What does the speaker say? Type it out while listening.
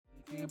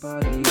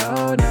party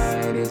all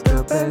night. It's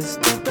the best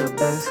of the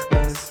best,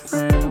 best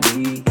friend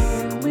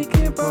weekend. We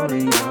can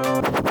party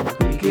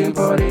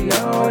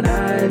all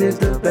night. It's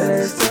the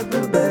best of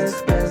the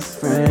best,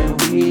 best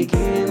friend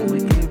weekend.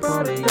 We can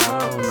party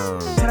all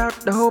night. Shout out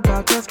the whole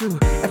podcast crew.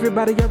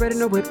 Everybody already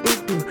know what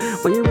it do.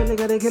 When you really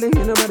gotta kill it,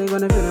 ain't nobody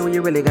gonna feel it. When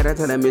you really gotta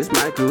tell them it's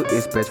my crew.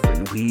 It's best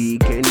friend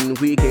weekend.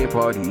 We can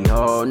party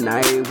all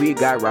night. We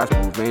got Ross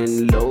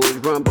moving, Lowe's,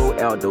 Rumble,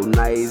 Aldo,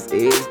 Nice.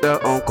 It's the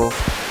uncle.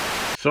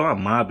 So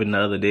I'm mobbing the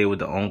other day with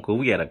the uncle.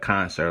 We had a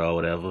concert or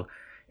whatever.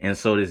 And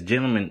so this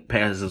gentleman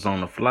passes us on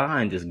the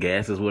fly and just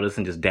gasses with us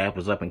and just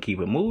dappers up and keep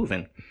it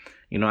moving.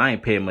 You know, I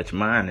ain't paying much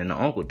mind. And the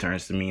uncle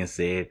turns to me and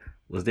said,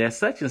 "Was that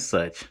such and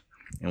such?"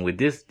 And with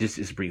this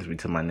just brings me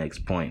to my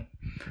next point.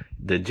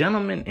 The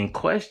gentleman in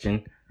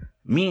question,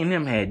 me and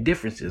him had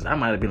differences. I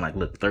might have been like,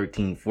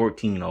 13,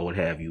 14 or what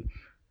have you.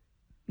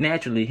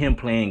 Naturally, him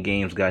playing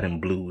games got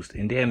him bluesed.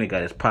 And damn, it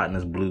got his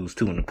partners bluesed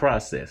too in the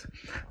process.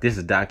 This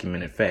is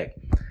documented fact.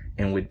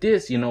 And with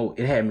this, you know,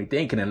 it had me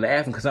thinking and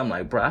laughing because I'm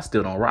like, bro, I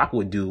still don't rock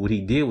with dude. What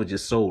he did was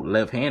just so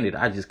left-handed.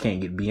 I just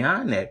can't get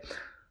beyond that.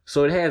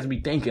 So it has me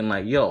thinking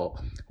like, yo,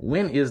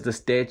 when is the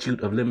statute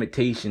of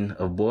limitation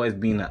of boys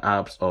being the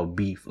ops or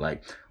beef?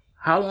 Like,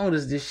 how long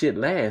does this shit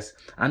last?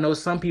 I know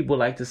some people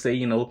like to say,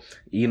 you know,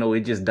 it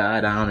just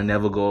died down and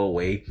never go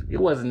away. It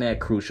wasn't that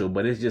crucial,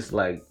 but it's just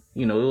like,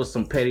 you know, it was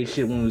some petty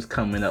shit when it was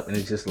coming up, and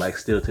it's just like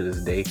still to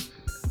this day.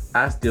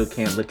 I still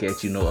can't look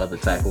at you no other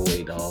type of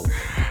way, dog.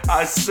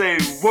 I say,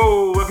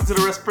 whoa, welcome to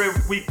the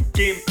Respect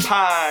Weekend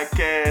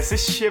Podcast.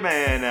 It's your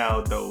man,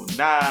 Aldo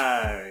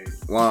Nice.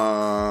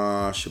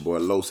 It's your boy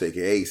Los,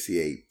 aka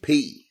CAP.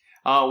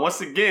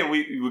 Once again,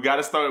 we got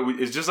to start.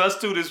 It's just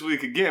us two this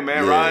week again,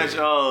 man.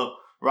 Yeah.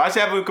 Raj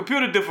having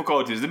computer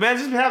difficulties. The man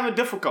just having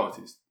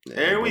difficulties. Yeah,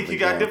 every week he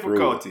got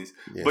difficulties.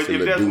 Yeah, but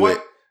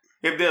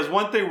if there's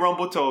one thing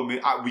Rumble told me,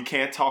 we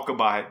can't talk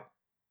about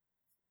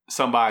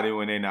somebody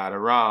when they're not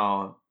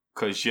around.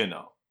 Cause you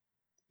know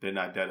they're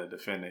not there to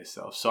defend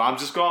themselves. So I'm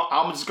just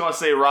gonna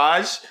say,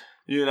 Raj,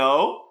 you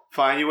know,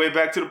 find your way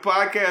back to the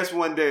podcast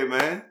one day,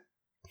 man.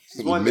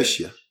 We miss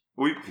you.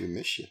 We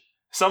miss you.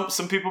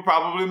 Some people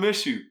probably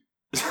miss you.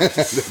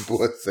 The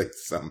boy say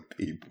some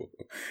people.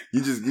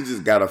 You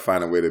just gotta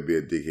find a way to be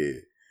a dickhead.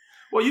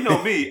 Well, you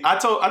know me. I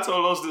told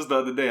Los this the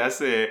other day. I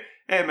said,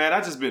 "Hey man, I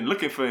just been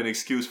looking for an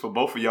excuse for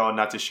both of y'all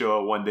not to show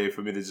up one day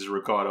for me to just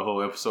record a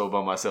whole episode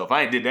by myself.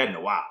 I ain't did that in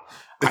a while.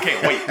 I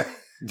can't wait."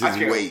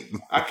 Wait.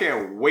 I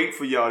can't wait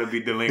for y'all to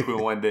be delinquent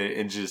one day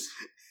and just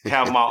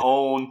have my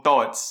own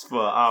thoughts for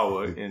an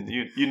hour. And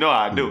you know how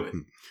I do it.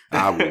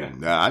 I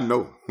will. I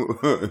know.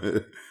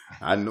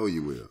 I know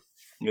you will.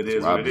 It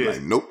is what it is.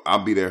 Like, nope,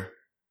 I'll be there.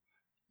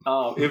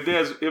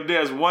 If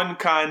there's one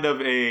kind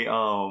of a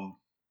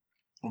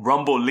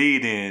Rumble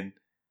lead-in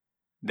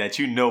that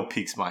you know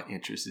piques my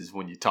interest is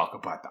when you talk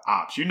about the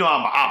ops. You know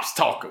I'm an ops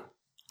talker.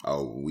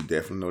 Oh, we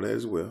definitely know that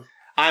as well.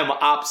 I am an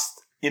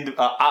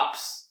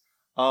ops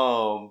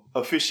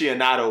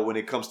aficionado when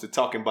it comes to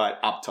talking about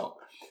op talk.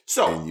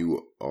 So, and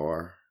you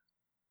are.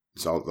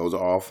 So those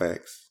are all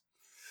facts.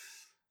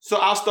 So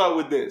I'll start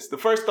with this. The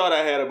first thought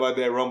I had about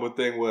that Rumble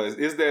thing was,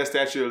 is there a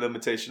statute of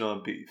limitation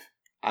on beef?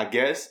 I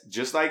guess,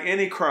 just like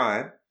any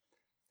crime,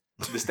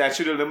 the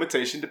statute of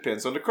limitation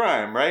depends on the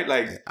crime, right?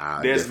 Like,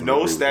 there's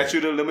no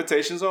statute of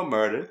limitations on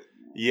murder.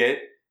 Yet,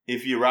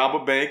 if you rob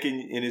a bank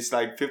and it's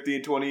like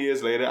 15, 20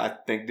 years later, I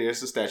think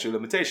there's a statute of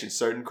limitations.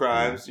 Certain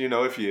crimes, you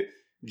know, if you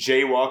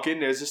jaywalking,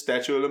 there's a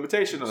statute of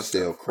limitation on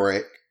sell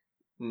crack.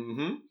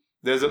 Mm-hmm.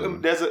 There's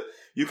a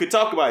you could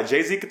talk about it.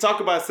 Jay-Z could talk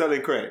about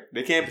selling crack.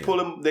 They can't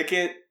pull him. They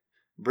can't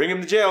bring him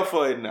to jail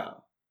for it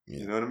now. Yeah.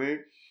 You know what I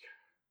mean?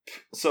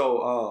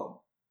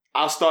 So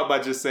I'll start by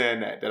just saying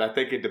that I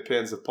think it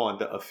depends upon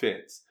the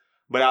offense.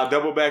 But I'll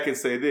double back and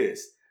say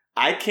this: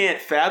 I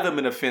can't fathom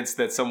an offense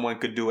that someone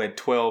could do at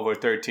 12 or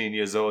 13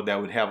 years old that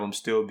would have them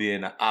still be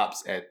in the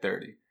ops at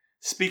 30.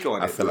 Speak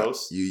on it,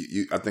 Los.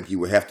 I think you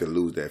would have to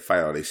lose that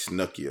fight, or they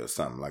snuck you or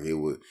something. Like it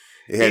would.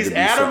 He's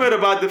adamant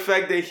about the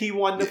fact that he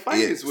won the fight.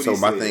 Is what so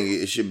he my said. Thing,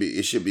 it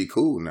should be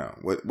cool now.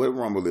 What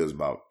Rumble is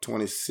about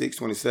 26,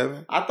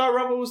 27? I thought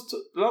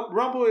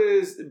Rumble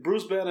is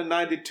Bruce Banner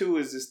 92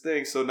 is this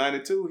thing. So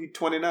 92, he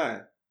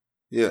 29.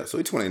 Yeah, so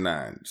he's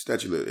 29.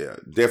 Statute, yeah,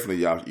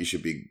 definitely you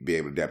should be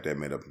able to dap that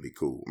man up and be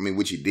cool. I mean,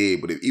 which he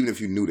did, but even if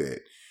you knew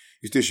that,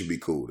 you still should be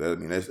cool.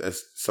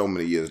 That's so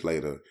many years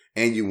later,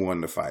 and you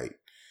won the fight.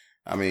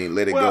 I mean,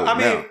 let it go. I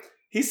mean,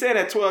 he said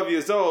at 12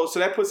 years old, so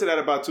that puts it at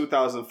about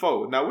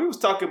 2004. Now, we was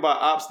talking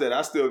about ops that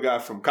I still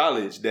got from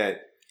college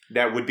that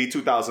would be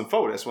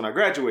 2004. That's when I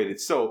graduated.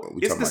 So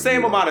it's the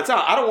same amount of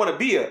time. I don't want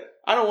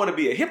to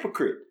be a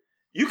hypocrite.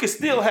 You can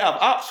still have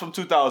ops from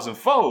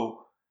 2004.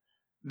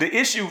 The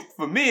issue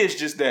for me is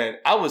just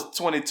that I was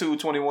 22,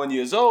 21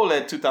 years old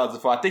at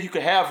 2004. I think you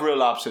could have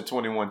real ops at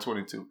 21,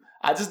 22.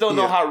 I just don't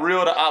know how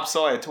real the ops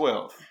are at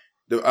 12.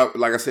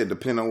 Like I said,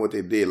 depending on what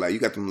they did, like you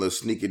got them little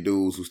sneaky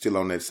dudes who still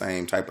on that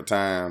same type of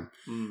time.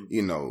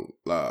 You know,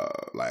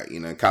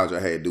 in college I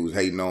had dudes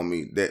hating on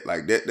me.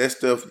 That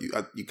stuff,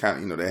 you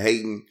kind of, they're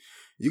hating.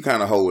 you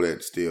kind of hold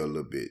that still a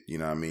little bit. You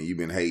know what I mean? You've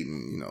been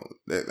hating,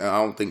 that I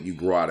don't think you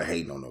grow out of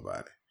hating on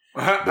nobody.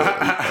 But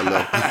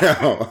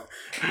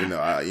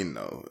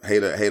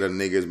hate a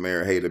niggas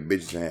marry, hate a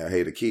bitches and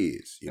hate a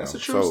kids. That's a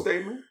true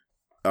statement.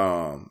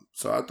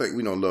 So I think, a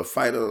little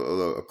fight,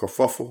 a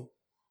kerfuffle,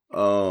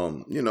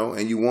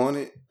 and you want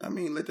it. I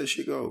mean, let that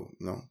shit go.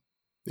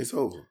 It's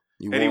over.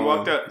 He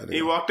walked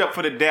up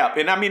for the dap.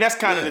 And I mean, that's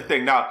kind of the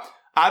thing. Now,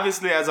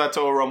 obviously, as I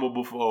told Rumble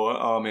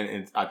before,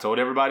 and I told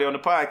everybody on the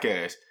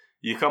podcast,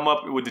 you come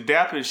up with the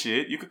dap and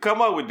shit, you could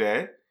come up with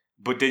that,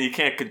 but then you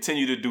can't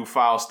continue to do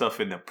foul stuff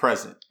in the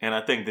present. And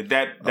I think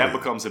that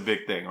becomes a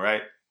big thing,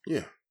 right?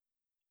 Yeah.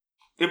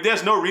 If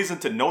there's no reason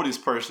to know this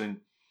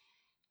person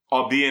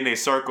or be in a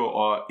circle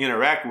or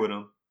interact with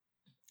them,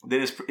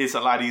 then it's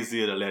a lot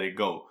easier to let it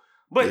go.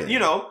 But,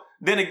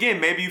 then again,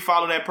 maybe you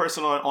follow that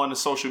person on the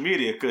social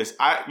media, because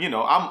I'm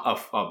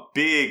a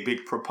big,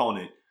 big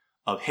proponent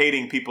of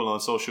hating people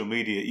on social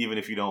media, even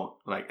if you don't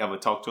ever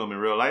talk to them in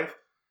real life.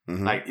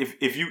 Mm-hmm. Like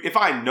if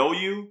I know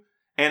you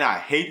and I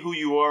hate who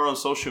you are on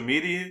social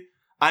media,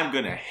 I'm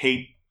gonna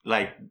hate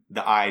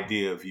the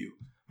idea of you.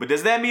 But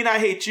does that mean I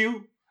hate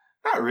you?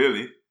 Not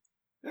really.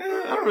 I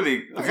don't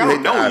really. I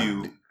don't know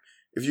you.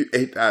 If you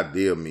hate the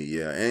idea of me,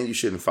 yeah, and you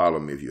shouldn't follow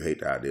me if you hate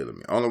the idea of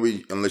me.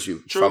 Unless you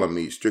follow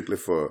me strictly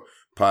for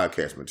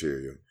podcast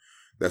material.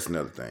 That's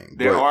another thing.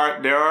 There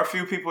are a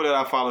few people that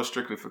I follow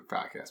strictly for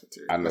podcast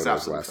material. I know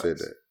that's why I said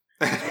that.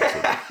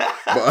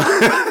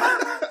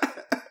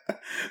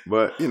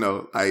 But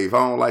if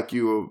I don't like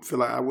you or feel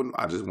like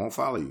I just won't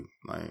follow you.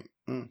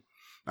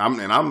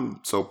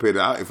 I'm so petty.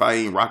 If I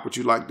ain't rock with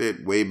you like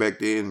that way back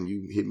then, and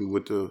you hit me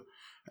with the,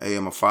 hey,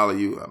 I'm gonna follow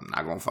you, I'm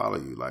not gonna follow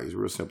you. It's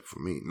real simple for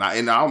me.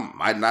 I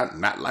might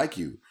not like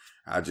you.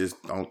 I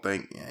just don't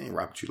think I ain't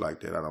rock with you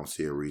like that. I don't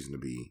see a reason to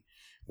be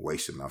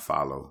wasting my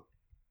follow.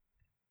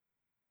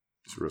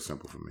 It's real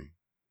simple for me.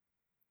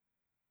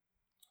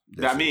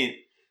 I mean,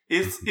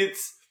 it's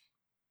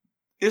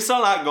a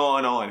lot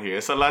going on here.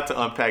 It's a lot to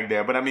unpack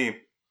there. But I mean,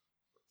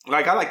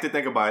 I like to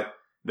think about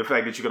the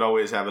fact that you could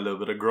always have a little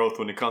bit of growth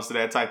when it comes to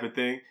that type of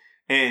thing.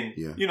 And,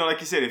 like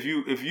you said, if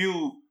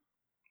you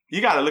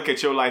got to look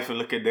at your life and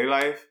look at their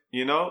life,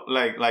 you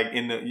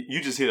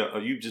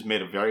just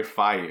made a very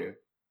fire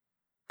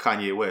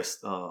Kanye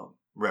West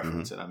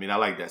reference. Mm-hmm. And I mean, I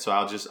like that. So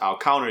I'll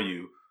counter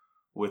you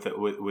with a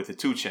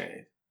 2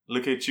 Chainz.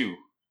 Look at you.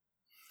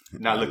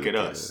 Now look at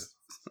us.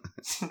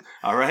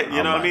 All right?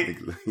 You know what I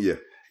mean? Yeah.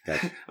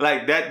 Gotcha.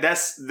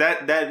 That's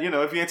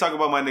if you ain't talking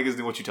about my niggas,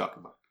 then what you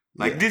talking about?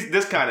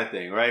 This kind of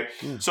thing, right?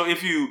 Yeah. So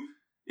if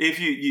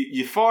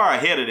you're far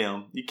ahead of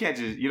them,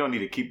 you don't need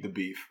to keep the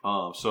beef.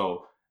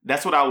 So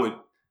that's what I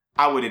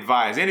would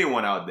advise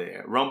anyone out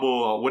there, Rumble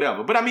or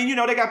whatever. But I mean,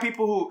 they got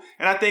people who,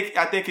 and I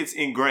think it's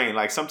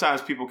ingrained.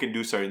 Sometimes people can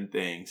do certain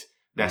things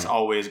that's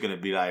always gonna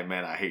be like,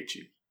 man, I hate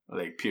you.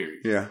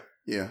 Period. Yeah.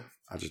 Yeah.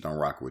 I just don't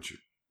rock with you.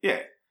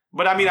 Yeah.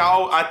 But I mean,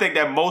 I think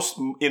that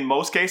in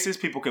most cases,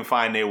 people can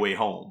find their way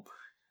home,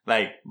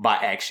 by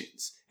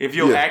actions. If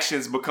your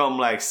actions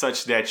become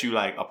such that you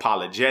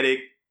apologetic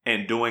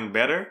and doing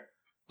better,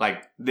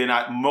 then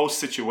most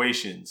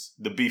situations,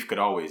 the beef could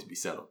always be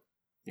settled.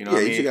 You know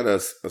what I mean? You got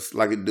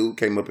a dude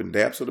came up and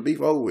dapped, so the beef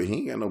over with. He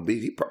ain't got no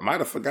beef. He might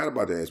have forgot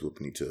about the ass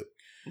whooping he took.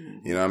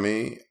 You know what I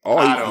mean?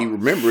 Or he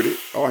remembered it.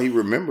 Or he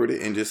remembered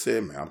it and just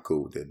said, "Man, I'm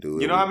cool with that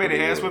dude." You know how many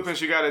ass whippings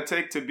you got to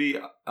take to be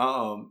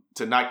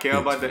to not care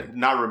about that,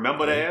 not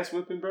remember the ass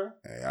whipping, bro?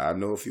 Hey, I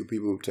know a few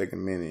people who've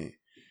taken many,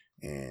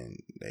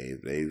 and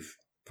they've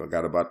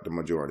forgot about the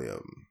majority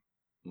of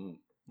them.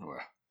 Well,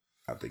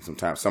 I think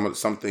sometimes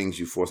some things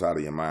you force out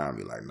of your mind,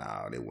 be like,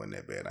 "Nah, they wasn't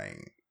that bad.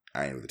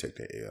 I ain't really take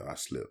that L. I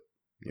slipped."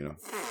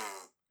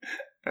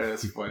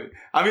 That's funny.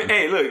 I mean,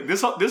 hey, look,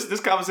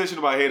 this conversation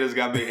about haters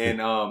got me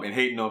and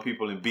hating on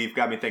people and beef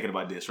got me thinking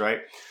about this, right?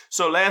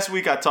 So last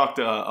week I talked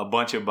a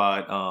bunch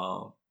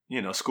about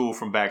school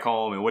from back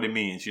home and what it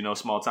means,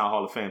 small town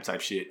Hall of Fame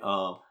type shit.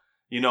 I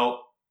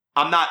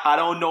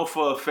don't know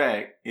for a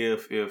fact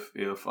if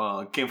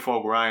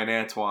Kinfolk Ryan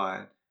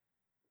Antoine,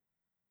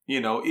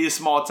 is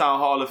small town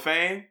Hall of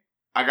Fame.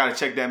 I gotta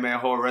check that man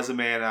whole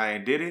resume and I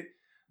ain't did it.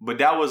 But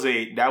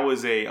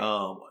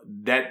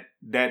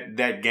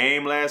that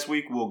game last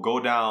week will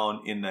go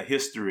down in the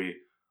history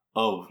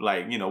of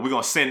we're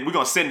gonna send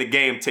the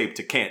game tape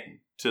to Canton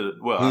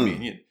I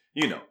mean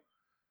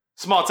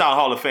small town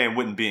Hall of Fame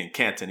wouldn't be in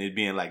Canton, it'd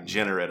be in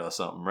Jeanneret or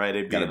something, right?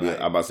 It'd be I'm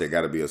about to say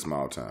gotta be a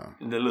small town.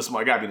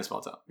 Gotta be in a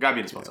small town.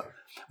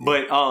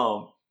 But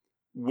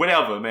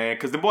whatever, man,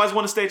 because the boys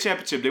won a state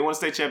championship. They won a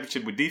state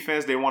championship with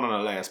defense. They won on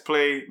the last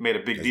play, made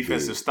a big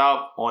defensive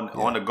stop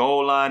on the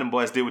goal line, and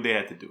boys did what they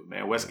had to do,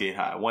 man. Westgate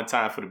High, one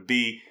time for the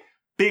B.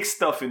 Big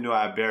stuff in New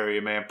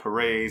Iberia, man.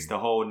 Parades, the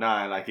whole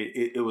nine.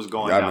 It was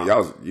going down.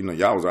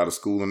 Y'all was out of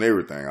school and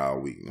everything all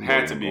week.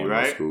 Had to be,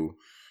 right? School.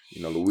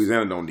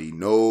 Louisiana don't need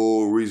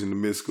no reason to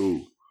miss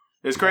school.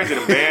 It's crazy.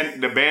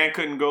 The band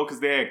couldn't go because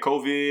they had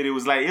COVID. It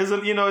was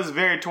it's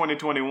very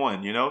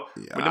 2021, Yeah,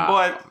 but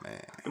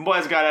the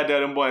boys got out there.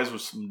 Them boys were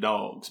some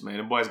dogs, man.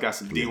 The boys got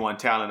some D1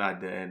 talent out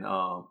there,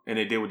 and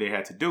they did what they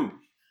had to do.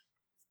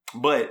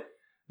 But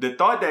the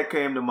thought that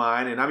came to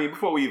mind, and I mean,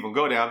 before we even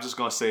go there, I'm just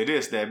going to say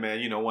this, that, man,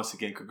 once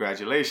again,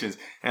 congratulations.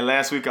 And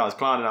last week I was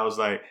clowning. I was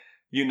like,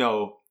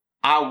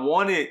 I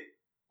wanted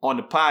on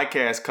the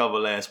podcast cover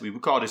last week, we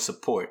called it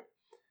Support.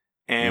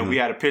 And we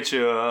had a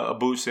picture of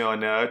Bootsy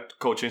on there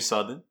coaching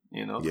Southern.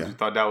 We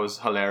thought that was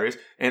hilarious.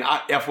 And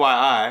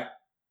FYI,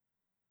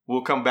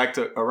 we'll come back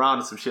to around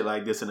to some shit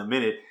like this in a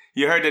minute.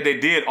 You heard that they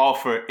did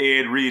offer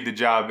Ed Reed the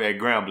job at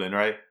Grambling,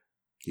 right?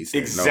 He said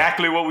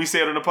exactly what we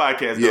said on the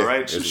podcast, though,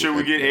 right? Should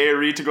we get Ed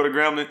Reed to go to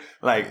Grambling?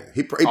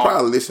 He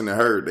probably listened and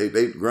heard.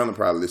 Grambling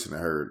probably listened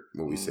and heard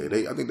what we said.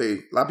 I think a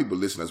lot of people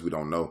listen as we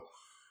don't know,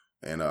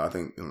 and I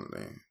think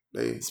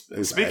they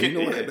speaking.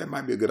 That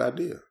might be a good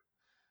idea.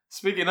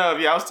 Speaking of,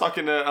 I was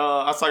talking to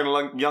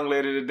a young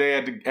lady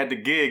today at the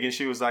gig, and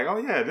she was like, "Oh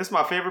yeah, this is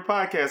my favorite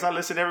podcast. I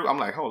listen every." I'm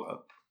like, "Hold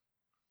up,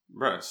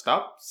 bro,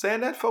 stop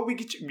saying that before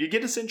you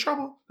get us in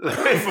trouble.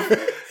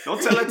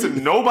 Don't tell that to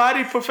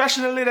nobody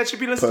professionally that should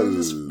be listening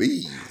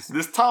to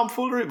this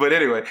tomfoolery." But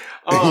anyway,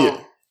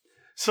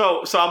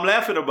 so I'm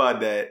laughing about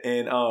that,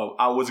 and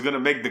I was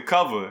gonna make the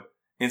cover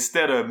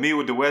instead of me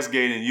with the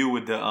Westgate and you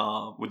with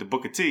the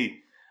Booker T.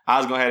 I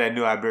was gonna have that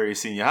New Iberia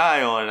Senior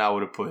High on, and I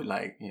would have put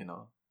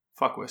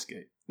fuck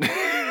Westgate. You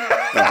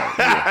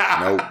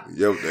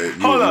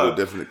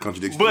definitely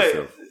contradict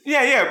yourself.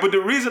 Yeah. But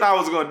the reason I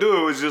was going to do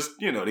it was just,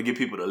 to get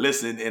people to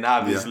listen. And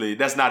obviously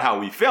that's not how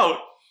we felt.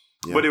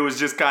 Yeah. But it was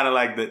just kind of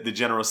like the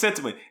general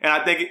sentiment. And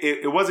I think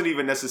it wasn't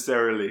even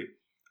necessarily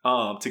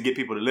to get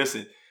people to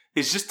listen.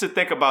 It's just to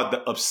think about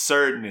the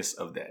absurdness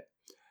of that.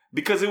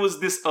 Because it was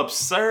this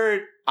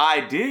absurd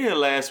idea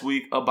last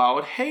week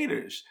about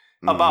haters.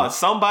 Mm-hmm. About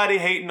somebody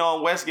hating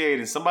on Westgate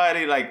and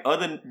somebody like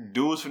other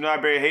dudes from New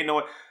Iberia hating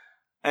on.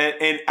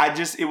 And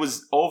it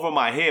was over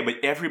my head, but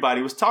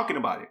everybody was talking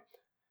about it.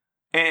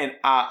 And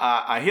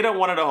I hit up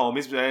one of the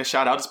homies,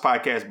 shout out, this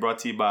podcast brought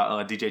to you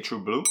by DJ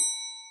True Blue.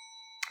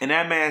 And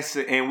that man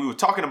said, and we were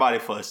talking about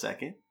it for a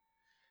second.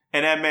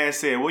 And that man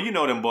said, well,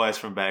 them boys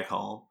from back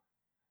home,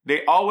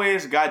 they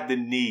always got the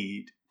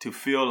need to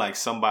feel like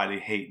somebody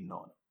hating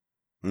on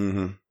them.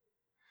 Mm-hmm.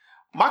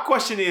 My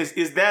question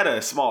is that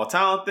a small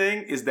town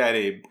thing? Is that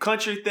a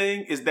country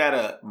thing? Is that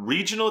a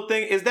regional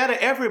thing? Is that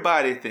a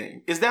everybody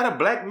thing? Is that a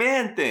black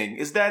man thing?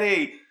 Is that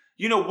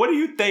what do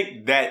you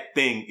think that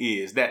thing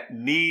is? That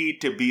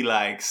need to be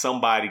like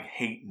somebody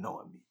hating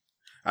on me?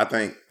 I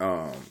think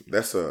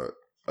that's a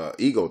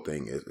ego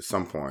thing at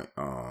some point.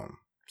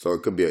 So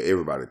it could be an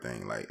everybody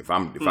thing. Like if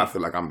I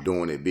feel like I'm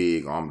doing it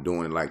big or I'm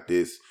doing it like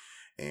this,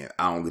 and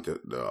I don't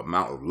get the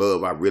amount of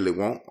love I really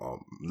want or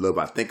love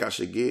I think I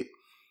should get.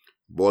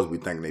 Boys be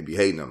thinking they be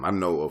hating them. I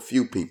know a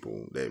few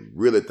people that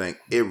really think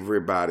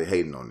everybody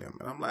hating on them.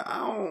 And I'm like,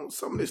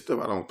 some of this stuff,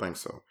 I don't think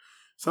so.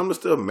 Some of the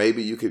stuff,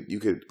 maybe you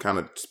could kind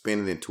of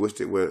spin it and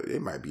twist it where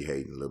it might be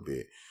hating a little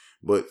bit.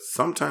 But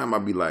sometimes I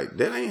be like,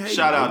 that ain't hating.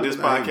 Shout out, this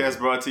podcast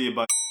brought to you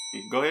by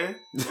Go ahead.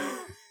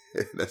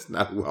 That's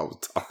not who I was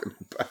talking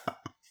about.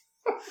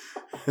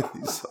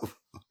 You're so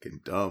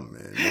fucking dumb,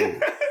 man. No.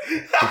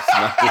 That's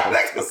not what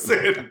I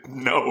said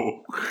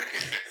no.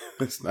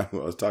 That's not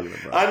what I was talking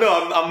about. I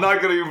know. I'm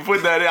not going to even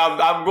put that in.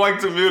 I'm going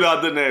to mute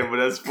out the name, but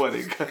that's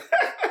funny.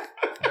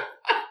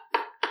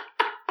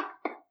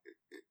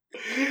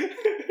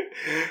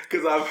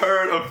 Because I've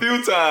heard a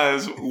few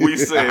times we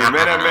say, man,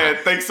 that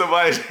man thinks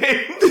somebody's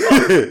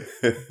hating.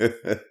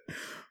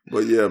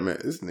 But yeah, man,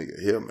 this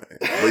nigga here, man.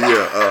 But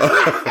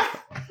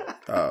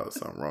yeah,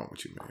 something wrong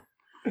with you,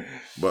 man.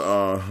 But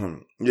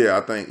yeah,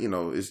 I think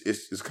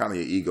it's kind of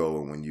your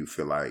ego when you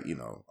feel like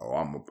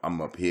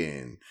I'm up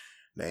here and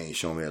they ain't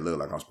showing me that look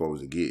like I'm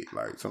supposed to get.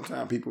 Like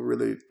sometimes people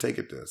really take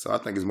it there. So I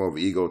think it's more of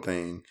an ego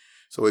thing.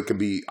 So it could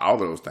be all of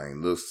those things.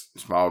 Little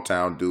small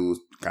town dudes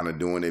kind of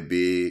doing it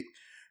big.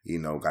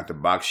 Got the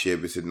box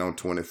Chevy sitting on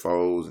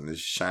 24s and it's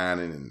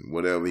shining and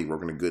whatever. He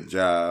working a good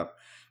job.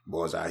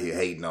 Boys out here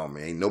hating on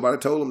me. Ain't nobody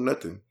told him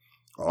nothing.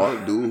 All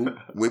the dude who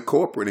went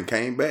corporate and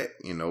came back,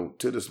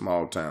 to the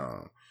small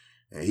town.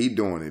 And he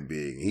doing it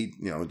big. He,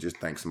 just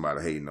thinks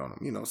somebody hating on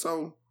him,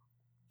 So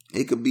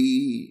it could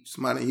be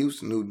somebody in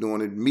Houston who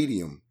doing it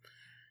medium,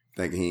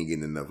 thinking he ain't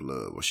getting enough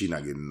love or she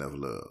not getting enough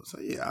love. So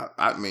yeah,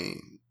 I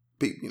mean,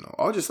 people,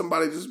 or just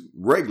somebody just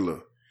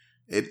regular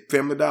at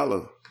Family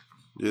Dollar.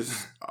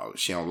 Just,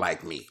 she don't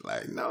like me.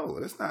 Like, no,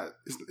 that's not,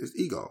 it's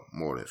ego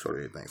more than sort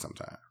of anything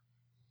sometimes.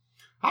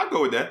 I'll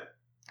go with that.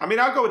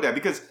 I'll go with that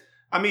because,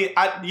 when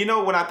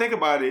I think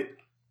about it,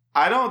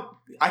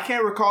 I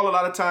can't recall a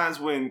lot of times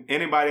when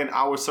anybody in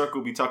our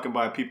circle be talking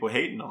about people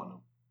hating on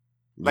them.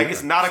 Like,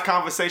 it's not a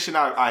conversation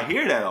I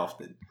hear that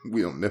often.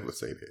 We don't never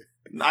say that.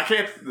 I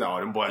can't, no,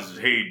 them boys is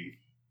hating.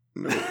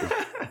 No.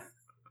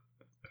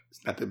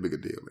 It's not that big a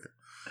deal,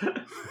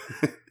 man.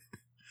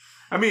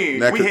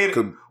 Now,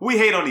 we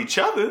hate on each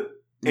other,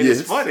 and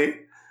it's funny.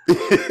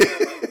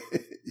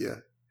 Yeah.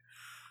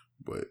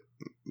 But,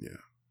 yeah.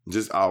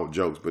 Just all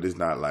jokes, but it's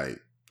not like,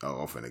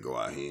 I'm finna go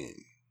out here.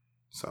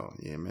 So,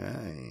 yeah,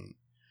 man,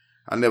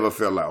 I never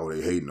felt like,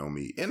 they hating on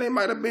me. And they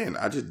might have been.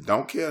 I just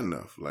don't care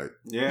enough. Like,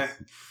 yeah.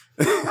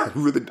 I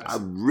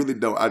really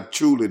don't. I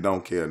truly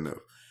don't care enough.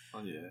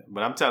 Oh yeah,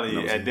 but I'm telling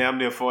you, at damn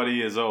near 40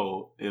 years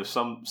old, if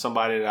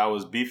somebody that I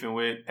was beefing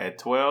with at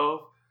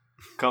 12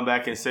 come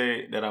back and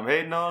say that I'm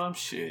hating on them,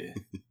 shit,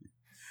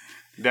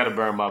 that'll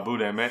burn my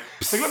boudin, man.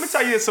 Like, let me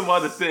tell you some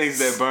other things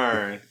that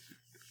burn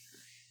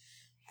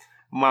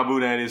my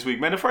boudin this week,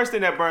 man. The first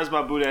thing that burns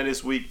my boudin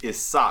this week is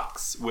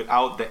socks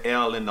without the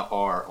L and the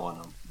R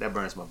on them. That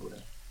burns my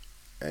boudin.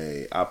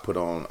 Hey, I put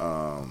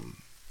on.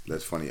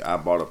 That's funny. I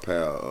bought a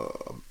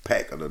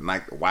pack of the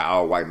Nike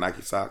all white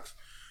Nike socks.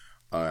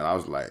 And I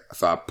was like,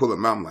 so I pull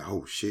them out. I'm like,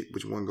 oh shit,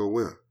 which one go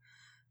where?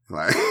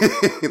 Like,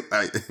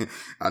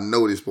 I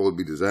know they're supposed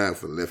to be designed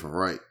for left and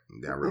right.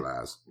 And then I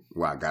realized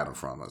where I got them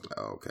from. I was like,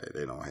 oh, okay,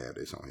 they don't have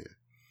this on here.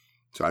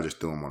 So I just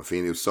threw them on the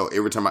feet. So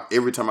every time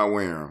I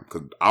wear them,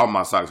 because all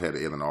my socks had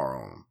the L and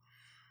R on them,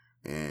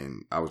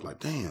 and I was like,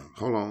 damn,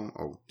 hold on,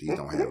 oh, these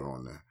don't have it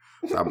on there.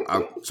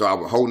 So I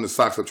was holding the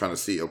socks up, trying to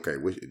see, okay,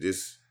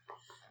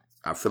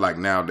 I feel like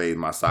nowadays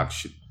my socks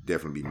should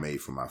definitely be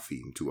made for my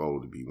feet. I'm too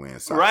old to be wearing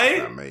socks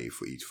that are made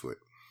for each foot.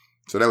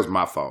 So that was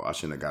my fault. I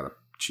shouldn't have got a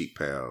cheap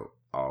pair of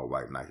all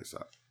white Nike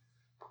socks.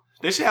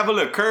 They should have a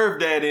little curve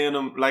that in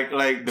them, like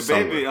the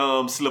baby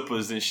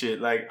slippers and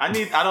shit. Like I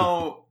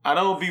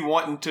don't be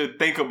wanting to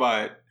think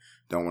about.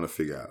 Don't want to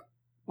figure out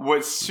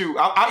what shoe.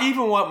 I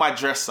even want my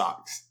dress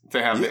socks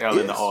to have the L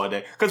in the all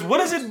day. Because what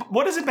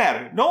does it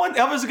matter? No one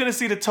ever is gonna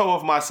see the toe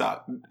of my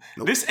sock.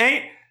 Nope. This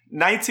ain't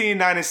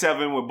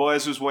 1997 when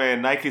boys was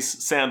wearing Nike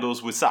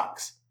sandals with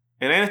socks.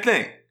 It ain't a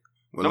thing.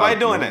 Well, nobody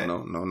doing that.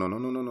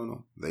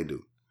 No. They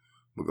do.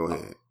 But go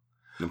ahead.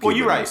 Well,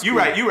 you're right.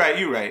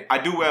 I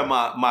do wear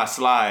my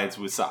slides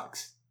with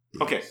socks.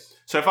 Yes. Okay.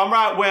 So if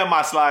I'm wearing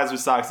my slides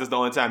with socks, that's the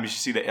only time you should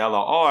see the L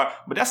or R.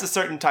 But that's a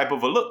certain type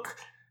of a look.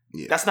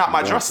 Yeah. That's not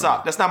my dress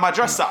sock. That's not my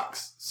dress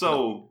socks.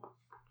 So,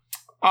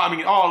 I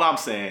mean, all I'm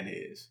saying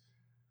is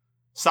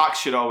socks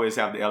should always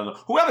have the L and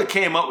R. Whoever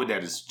came up with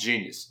that is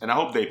genius. And I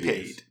hope they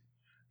paid.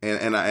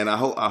 Yes. And I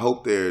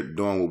hope they're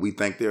doing what we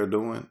think they're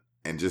doing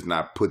and just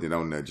not putting it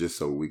on there just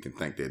so we can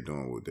think they're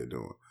doing what they're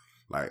doing.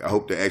 Like I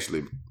hope they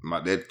actually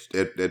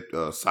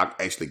that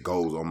sock actually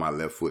goes on my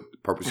left foot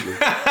purposely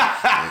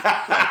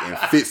and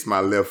fits my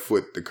left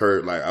foot the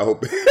curve. Like I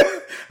hope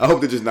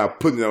they're just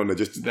not putting it on there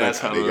just to that's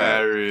think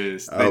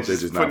hilarious. I hope they're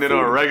just putting it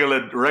on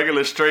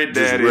regular straight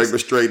daddies. Regular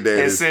straight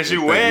daddies. And since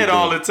you wear it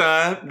all the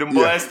time, the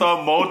boys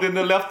start molding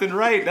the left and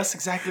right. That's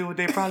exactly what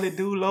they probably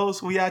do,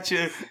 Los. We out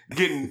here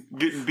getting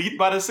beat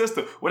by the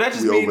system. Well, that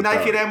just means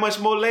Nike that much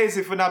more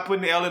lazy for not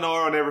putting the L and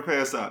R on every pair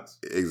of socks.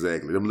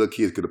 Exactly. Them little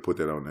kids could have put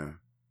that on there.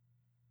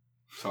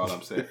 That's all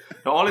I'm saying.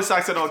 The only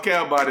socks I don't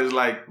care about is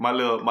like my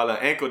little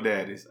ankle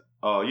daddies.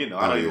 Oh, I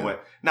don't even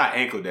wear not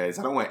ankle daddies.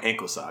 I don't wear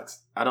ankle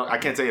socks. I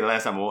can't tell you the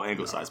last time I wore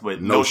ankle socks,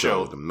 but no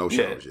shows. No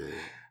shows.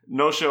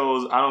 No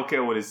shows. I don't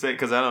care what it say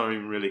because I don't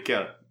even really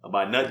care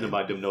about nothing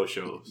about them no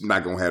shows.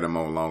 Not gonna have them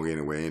on long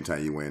anyway.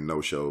 Anytime you wearing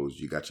no shows,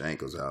 you got your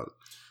ankles out.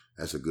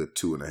 That's a good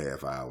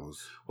 2.5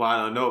 hours. Well,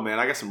 I don't know, man.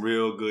 I got some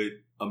real good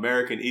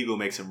American Eagle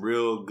makes some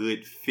real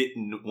good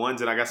fitting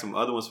ones, and I got some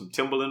other ones from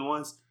Timberland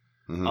ones.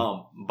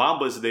 Mm-hmm.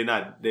 Bombas,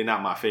 they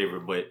not my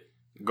favorite, but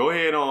go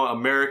ahead on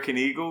American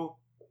Eagle.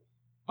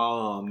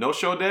 No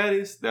show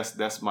daddies.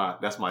 That's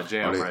my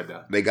jam right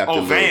there. They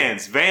got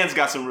Vans. Vans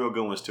got some real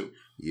good ones too.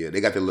 Yeah,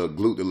 they got the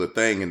little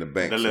thing in the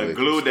back. The little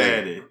glue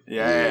daddy.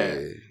 Yeah.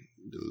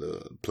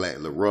 The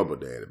little rubber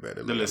daddy back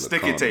there. The little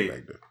sticky tape.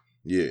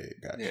 Yeah,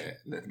 gotcha. Yeah,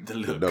 the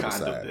little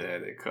condom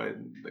daddy.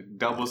 The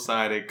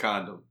double-sided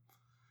condom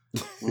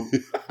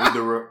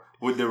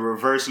with the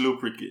reverse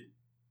lubricant.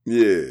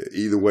 Yeah,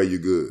 either way you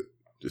good.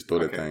 Just throw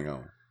that thing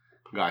on.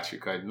 Got you.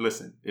 Cause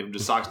listen, if the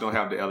socks don't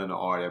have the L and the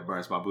R, that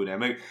burns my boudin.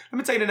 Let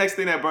me tell you the next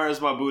thing that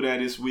burns my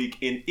boudin this week,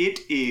 and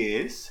it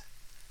is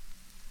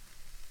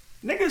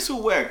niggas who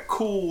wear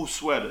cool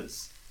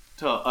sweaters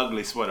to an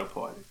ugly sweater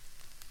party.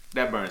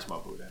 That burns my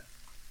boudin.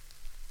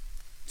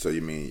 So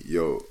you mean,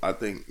 I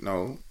think,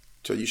 no.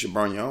 So you should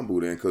burn your own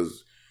boudin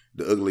because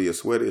the uglier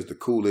sweater is the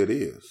cooler it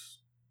is.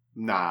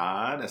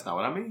 Nah, that's not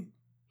what I mean.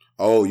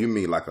 Oh, you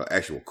mean like an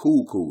actual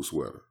cool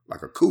sweater.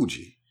 Like a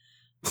Coogi.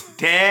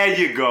 There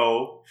you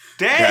go.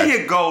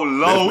 You go,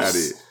 Los.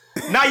 That's not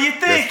it. Now you're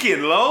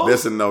thinking, Los.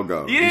 That's a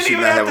no-go. You didn't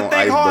even have to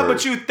think hard,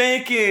 but you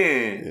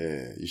thinking.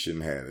 Yeah, you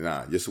shouldn't have it.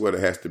 Nah, your sweater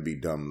has to be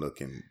dumb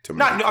looking to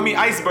me. I mean,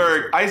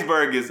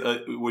 Iceberg is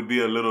would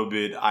be a little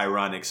bit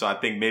ironic. So I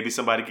think maybe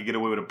somebody could get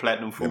away with a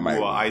platinum fubu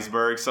or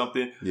Iceberg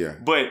something. Yeah.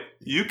 But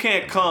you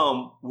can't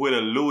come with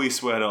a Louis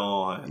sweater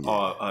on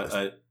or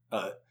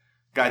a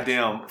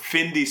goddamn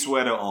Fendi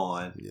sweater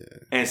on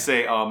and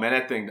say, oh man,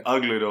 that thing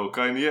ugly though.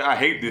 I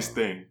hate this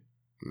thing.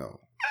 No.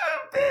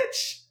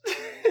 Bitch.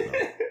 No.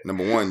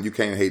 Number one, you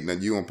can't hate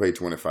nothing. You won't pay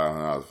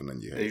 $2,500 for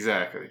nothing you hate.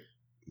 Exactly.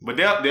 But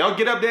they'll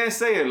get up there and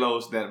say it,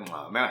 Los, that,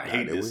 man, I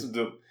hate this.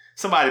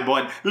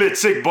 Somebody little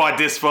chick bought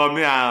this for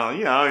me. I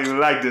don't even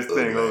like this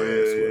thing over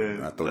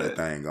here. I throw that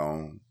thing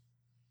on.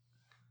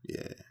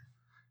 Yeah.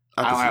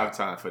 I don't have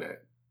time for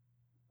that.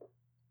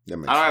 I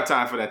don't have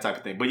time for that type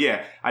of thing. But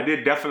yeah, I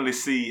did definitely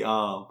see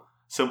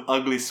some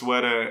ugly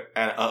sweater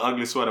at an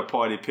ugly sweater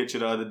party picture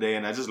the other day,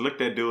 and I just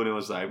looked at dude and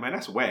was like, man,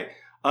 that's whack.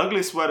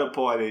 ugly sweater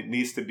party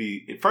needs to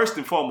be, first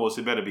and foremost,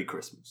 it better be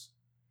Christmas.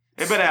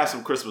 It better have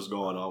some Christmas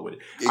going on with it.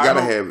 It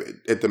gotta have,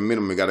 at the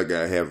minimum, it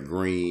gotta have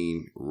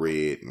green,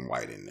 red, and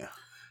white in there.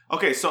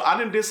 Okay, so I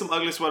done did some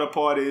ugly sweater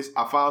parties.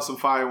 I found some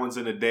fire ones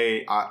in the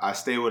day. I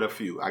stayed with a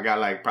few. I got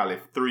like probably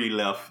 3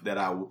 left that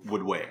I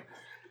would wear.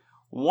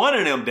 One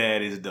of them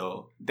daddies,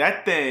 though,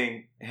 that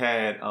thing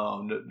had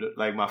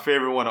like my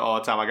favorite one of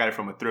all time. I got it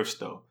from a thrift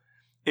store.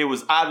 It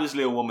was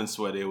obviously a woman's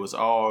sweater. It was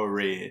all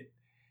red.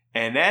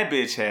 And that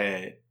bitch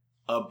had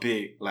a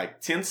big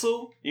like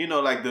tinsel, you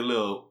know, like the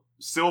little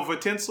silver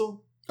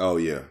tinsel. Oh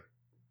yeah.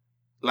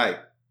 Like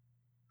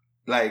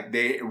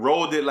they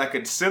rolled it like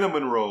a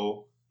cinnamon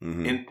roll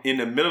in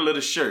the middle of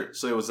the shirt.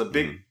 So it was a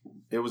big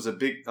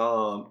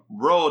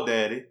roll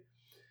daddy.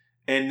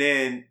 And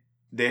then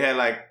they had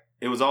like,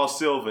 it was all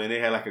silver and they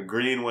had like a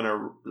green one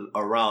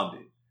around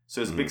it.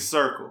 So it's a big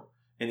circle.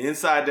 And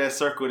inside that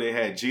circle they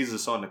had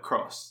Jesus on the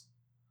cross.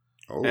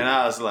 Oh. And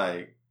I was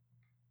like,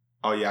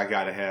 oh yeah, I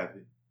gotta have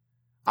it.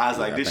 I was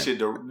like, this shit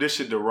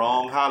the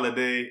wrong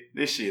holiday.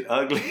 This shit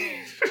ugly.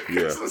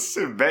 Yeah. This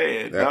shit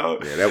bad,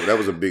 dog. Yeah, that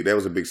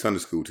was a big Sunday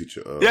school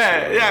teacher.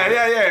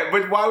 Yeah.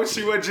 But why would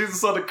she wear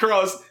Jesus on the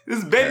cross? This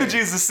is baby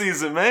Jesus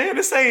season, man.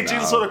 This ain't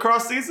Jesus on the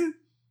cross season.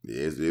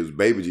 Yeah, it was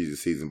baby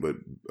Jesus season, but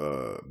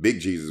Big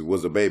Jesus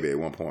was a baby at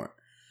one point.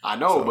 I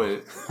know,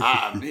 but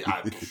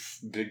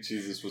Big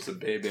Jesus was a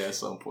baby at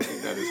some point.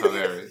 That is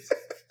hilarious.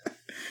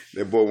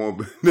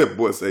 That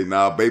boy say,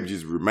 nah, baby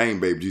Jesus remain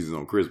baby Jesus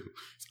on Christmas.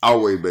 It's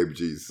always baby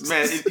Jesus.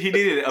 Man, he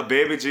needed a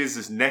baby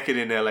Jesus naked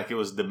in there like it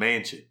was the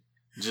manger.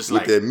 Just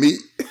look at me.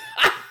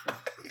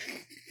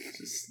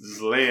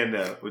 just laying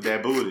there with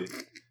that booty.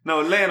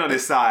 No, laying on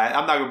his side.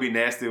 I'm not gonna be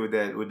nasty with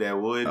that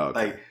wood.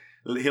 Okay.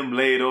 Like him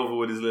laid over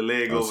with his little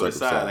leg over the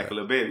side like a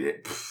little baby. Yeah.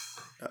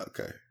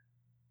 Okay.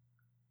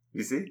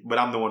 You see? But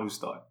I'm the one who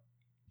started.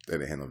 They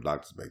didn't have no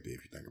doctors back there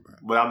if you think about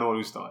it. But I'm the one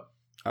who started.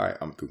 All right,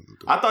 I'm through.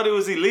 I thought it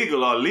was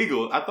illegal or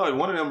legal. I thought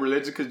one of them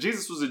religions, because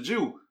Jesus was a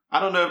Jew. I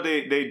don't know if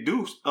they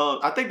do.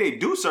 I think they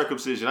do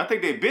circumcision. I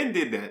think they been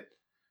did that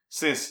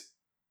since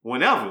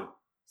whenever.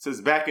 Since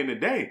back in the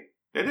day.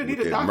 They didn't need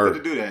a doctor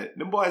to do that.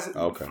 Them boys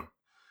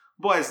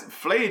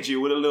flayed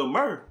you with a little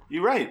myrrh.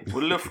 You're right.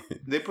 With a little,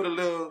 they put a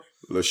little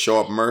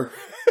sharp myrrh.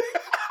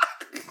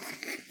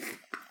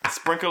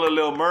 Sprinkle a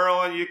little myrrh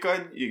on you,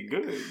 cut. You're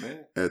good,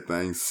 man. That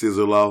thing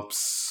sizzle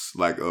off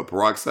like a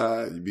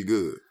peroxide. You be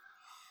good.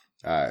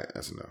 All right,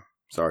 that's enough.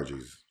 Sorry,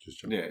 Jesus. Just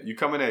joking. Yeah, you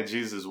coming at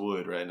Jesus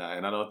wood right now,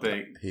 and I don't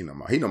think he know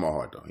my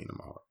heart though. He know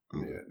my heart.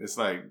 Yeah, it's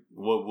like,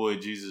 what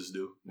would Jesus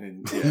do?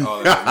 And yeah,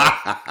 all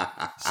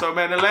that. So,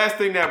 man, the last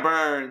thing that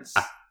burns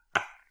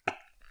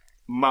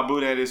my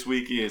Buddha this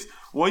week is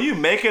when you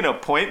make an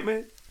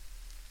appointment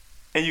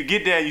and you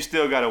get there and you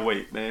still gotta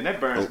wait, man.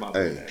 That burns my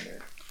Buddha,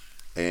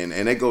 man.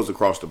 And that goes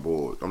across the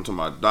board. I'm talking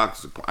about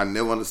doctor's appointment. I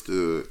never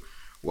understood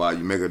why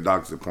you make a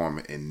doctor's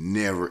appointment and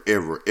never,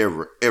 ever,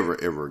 ever, ever,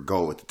 ever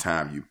go at the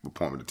time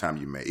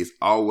you make. It's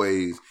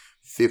always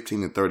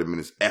 15 to 30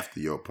 minutes after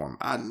your appointment.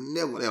 I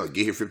never ever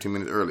get here 15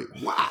 minutes early.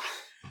 Why?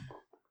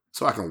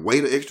 So I can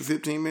wait an extra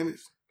 15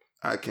 minutes?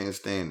 I can't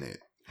stand that.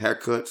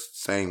 Haircuts,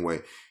 same way.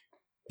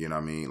 You know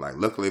what I mean? Like,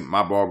 luckily,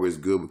 my barber is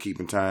good with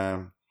keeping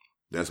time.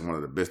 That's one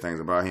of the best things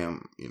about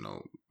him. You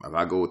know, if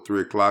I go at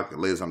 3 o'clock, the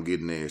latest I'm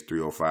getting there is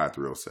 3:05,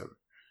 3:07.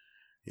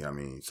 You know what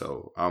I mean?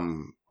 So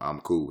I'm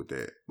cool with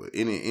that. But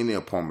any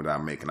appointment I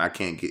make and I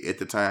can't get at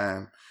the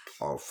time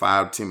or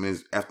 5 to 10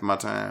 minutes after my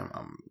time,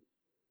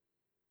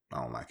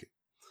 I don't like it.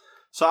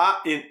 So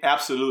I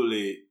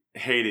absolutely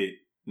hate it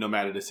no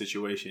matter the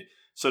situation.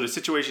 So the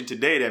situation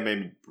today that made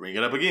me bring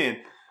it up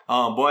again,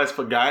 boys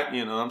forgot,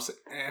 you know what I'm saying?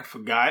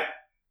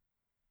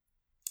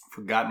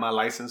 Forgot my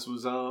license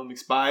was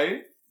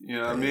expired. You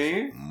know what I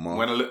mean?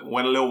 Went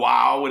a little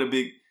wild with a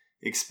big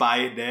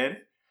expired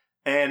dad.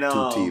 And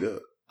too teed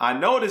up. I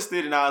noticed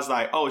it and I was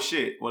like, oh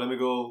shit, well let me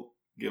go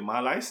get my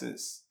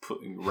license put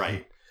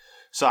right.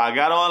 So I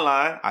got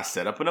online, I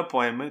set up an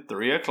appointment,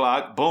 3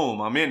 o'clock,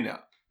 boom, I'm in there.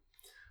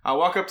 I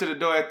walk up to the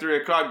door at 3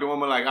 o'clock, the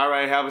woman like, all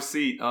right, have a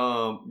seat.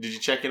 Did you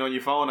check in on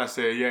your phone? I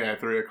said, yeah, at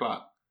 3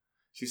 o'clock.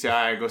 She said,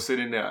 all right, go sit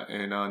in there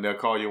and they'll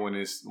call you when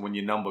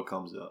your number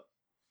comes up.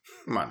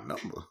 My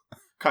number?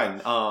 Okay,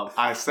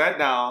 I sat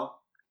down.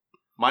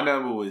 My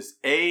number was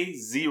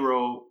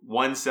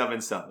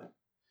A0177.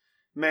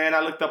 Man, I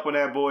looked up on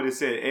that board. It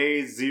said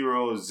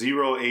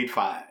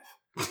A0085.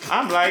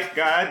 I'm like,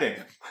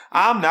 goddamn.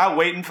 I'm not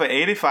waiting for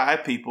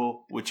 85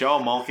 people with y'all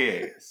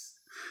monkey ass.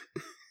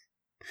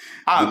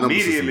 I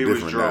immediately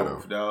was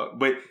drove, dog.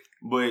 But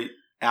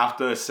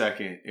after a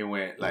second, it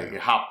went like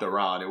it hopped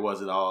around. It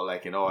wasn't all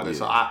like in order. Yeah,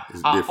 so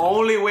I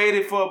only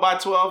waited for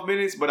about 12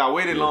 minutes, but I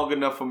waited long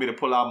enough for me to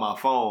pull out my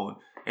phone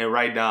and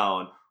write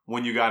down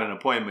when you got an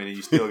appointment and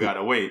you still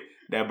gotta wait.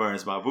 That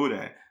burns my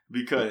Buddha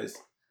because.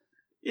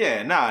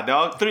 Yeah, nah,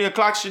 dog. 3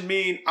 o'clock should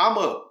mean I'm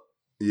up.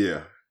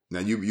 Yeah.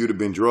 Now, you'd have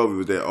been drove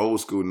with that old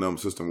school number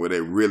system where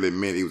they really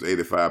meant it was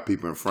 85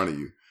 people in front of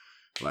you.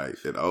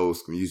 Like, that old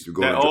school. You used to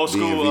go that to old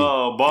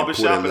school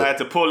barbershop and I had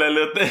to pull that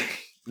little thing.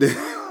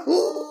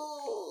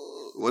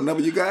 What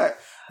number you got?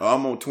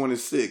 I'm on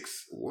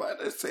 26. What?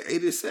 Let's say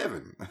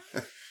 87.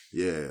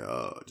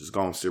 Yeah, just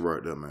go and sit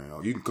right there,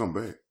 man. You can come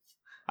back.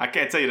 I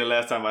can't tell you the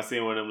last time I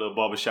seen one of them little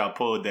barbershop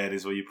pull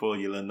daddies where you pull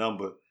your little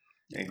number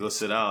and go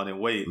sit down and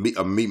wait.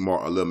 A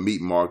little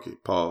meat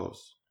market.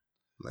 Pause.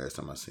 Last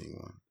time I seen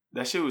one.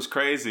 That shit was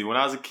crazy. When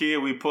I was a kid,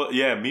 we put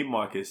meat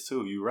markets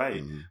too. You're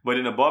right. Mm-hmm. But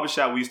in the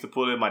barbershop, we used to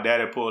pull it. My dad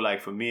would pull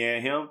like for me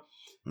and him,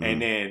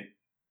 and then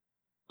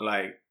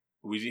like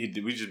we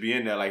just be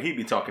in there like he'd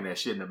be talking that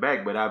shit in the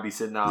back, but I'd be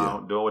sitting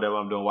down doing whatever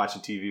I'm doing,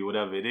 watching TV,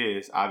 whatever it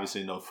is.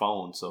 Obviously, no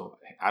phone, so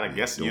I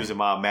guess using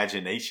my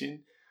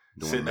imagination,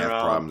 doing math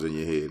problems in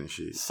your head and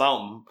shit.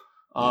 Something.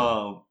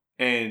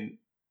 And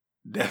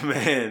that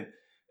man,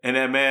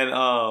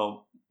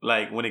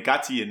 like when it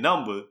got to your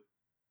number.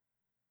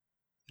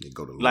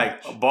 Go to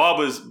like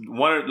barbers,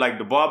 like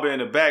the barber in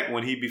the back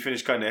when he'd be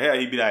finished cutting their hair,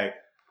 he'd be like,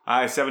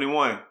 all right,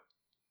 71,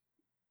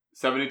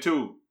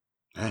 72,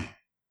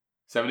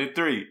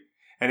 73.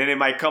 And then it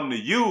might come to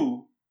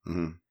you.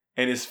 Mm-hmm.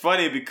 And it's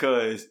funny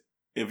because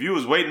if you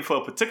was waiting for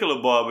a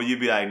particular barber, you'd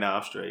be like, nah,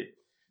 I'm straight.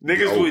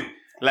 Niggas would,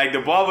 like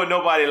the barber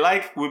nobody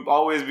liked would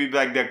always be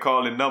like there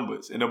calling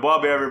numbers. And the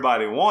barber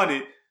everybody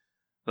wanted,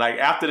 like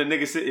after the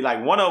nigga said,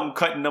 like one of them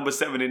cutting number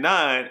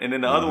 79, and then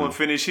the other one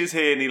finished his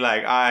head, and he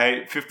like, all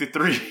right,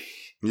 53.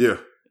 Yeah.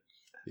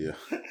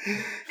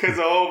 Because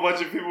a whole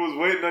bunch of people was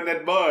waiting on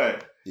that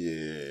bud. Yeah,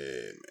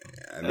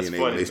 man. And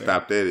then they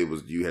stopped that. It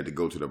was you had to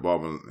go to the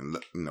barber, and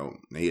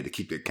they had to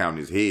keep that counting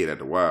his head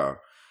after a while,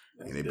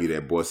 and it'd be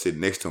that boy sitting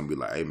next to him, be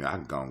like, hey man, I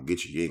can go and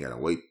get you. You ain't gotta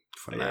wait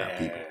for 9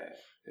 people.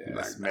 Yeah,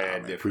 like,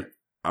 mad different.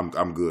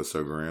 I'm good,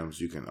 Sir Grams.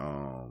 You can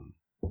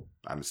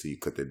I didn't see you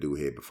cut that dude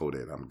head before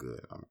that. I'm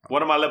good.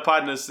 One of my little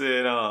partners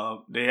said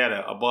they had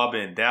a barber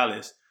in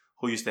Dallas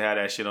who used to have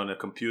that shit on the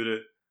computer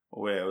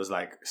where it was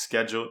like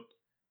scheduled.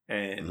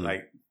 And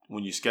like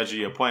when you schedule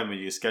your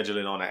appointment, you schedule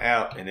it on an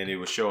app and then it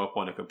would show up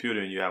on the computer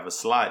and you have a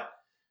slot.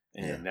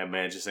 And that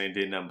man just ain't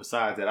did nothing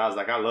besides that. I was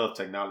like, I love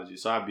technology,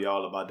 so I'd be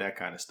all about that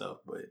kind of stuff.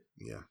 But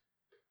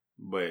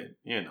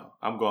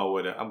I'm going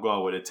with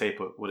a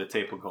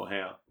taper gonna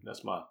have.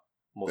 That's my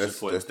most important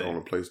thing. That's the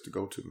only place to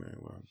go to, man.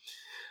 Wow.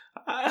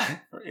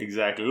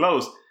 Exactly.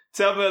 Los,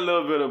 tell me a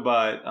little bit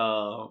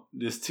about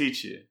this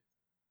teacher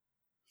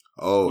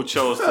who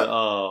chose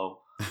to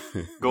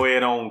go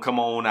ahead on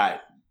come on out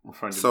in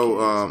front of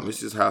the kids.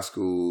 This is high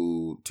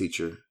school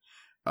teacher.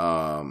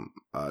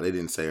 They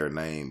didn't say her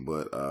name,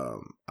 but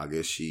I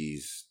guess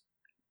she's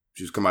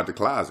come out the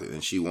closet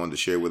and she wanted to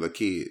share with her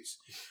kids.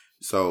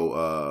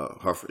 So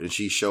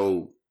she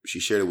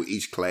shared it with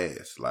each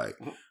class, like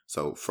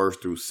so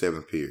 1st through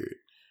 7th period.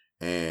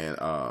 And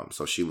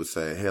so she would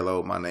say,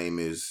 hello, my name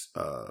is,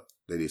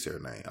 they didn't say her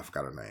name. I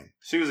forgot her name.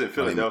 She was in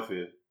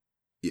Philadelphia.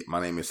 My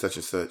name is such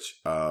and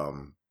such.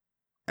 And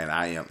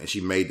I am, and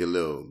she made the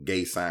little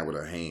gay sign with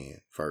her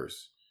hand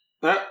first.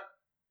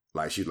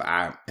 Like she's like,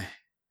 I'm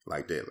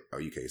like that. Oh,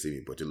 you can't see me,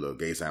 but the little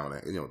gay sign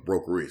with that,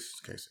 broke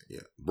wrist. Can't see,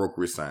 broke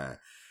wrist sign.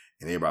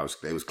 And everybody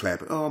was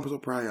clapping. Oh, I'm so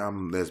proud.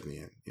 I'm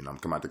lesbian. I'm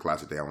coming out the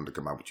closet today. I wanted to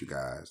come out with you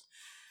guys.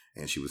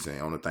 And she was saying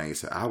on the thing,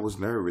 said, I was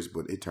nervous,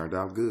 but it turned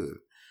out good.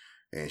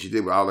 And she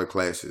did with all her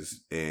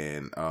classes.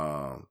 And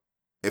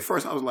at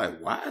first I was like,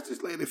 why does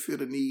this lady feel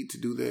the need to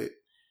do that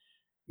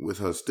with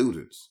her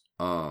students?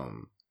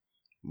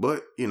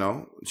 But,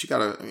 she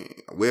got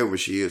wherever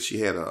she is, she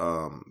had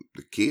the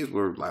kids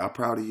were like, I'm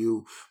proud of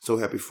you. So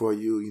happy for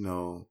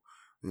you,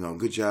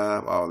 good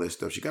job, all that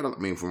stuff. She got,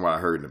 from what I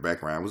heard in the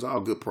background, it was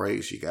all good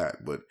praise she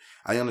got. But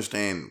I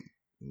understand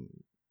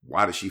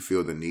why does she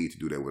feel the need to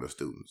do that with her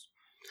students.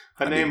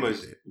 Her name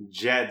was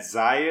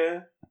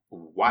Jadzia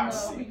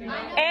Watsy.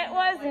 It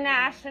was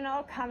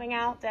National Coming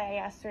Out Day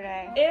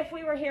yesterday. If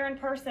we were here in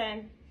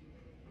person,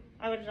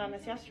 I would have done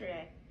this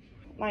yesterday.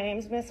 My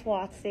name's Miss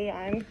Watsy.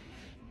 I'm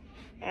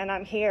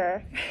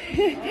here.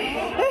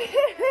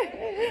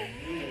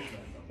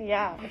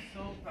 Yeah. I'm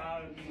so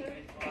proud of you.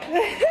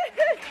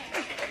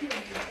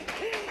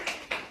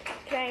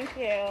 Thank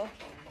you.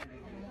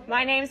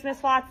 My name's Miss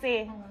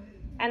Watsy,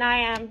 and I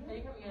am.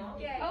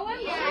 Oh,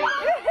 yeah.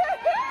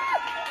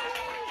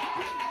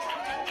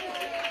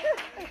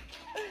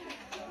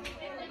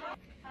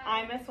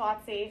 I'm Miss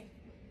Watsy,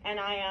 and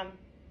I am.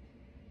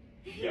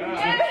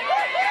 Yeah.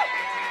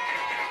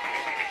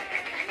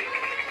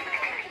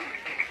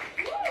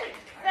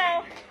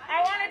 So,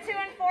 I wanted to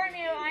inform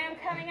you I am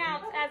coming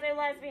out as a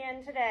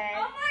lesbian today.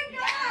 Oh my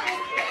God!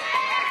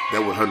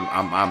 That was her.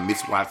 I'm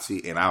Miss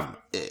Watsy, and I'm.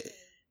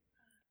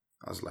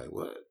 I was like,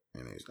 what?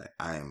 And it's like,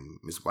 I am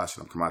Miss Watsy.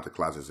 I'm coming out the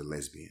closet as a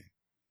lesbian.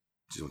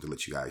 Just want to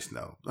let you guys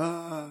know.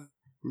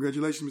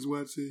 Congratulations, Miss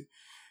Watsy.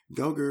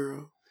 Go,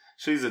 girl.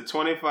 She's a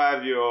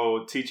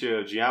 25-year-old teacher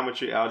of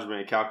geometry, algebra,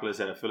 and calculus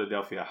at a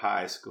Philadelphia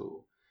high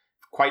school.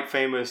 Quite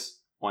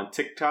famous on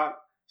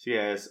TikTok. She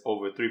has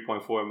over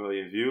 3.4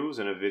 million views,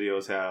 and her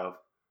videos have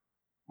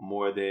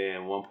more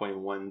than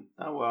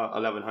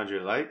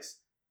 1,100 likes.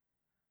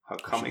 Her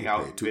coming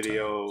out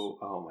video,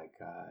 times. Oh my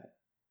God.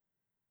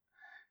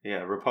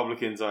 Yeah,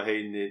 Republicans are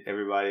hating it.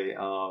 Everybody,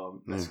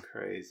 that's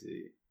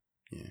crazy.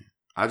 Yeah.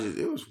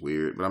 It was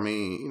weird, but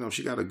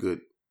she got a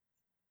good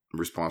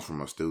response from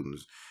her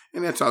students.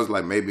 And that sounds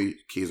like maybe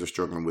kids are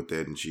struggling with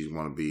that and she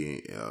want to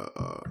be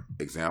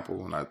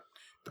example. And I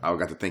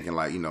got to thinking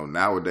like,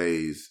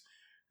 nowadays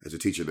as a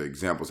teacher, the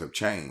examples have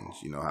changed.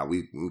 How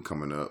we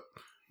coming up,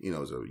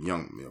 as a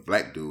young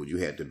black dude, you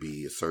had to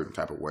be a certain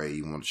type of way.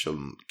 You want to show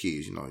them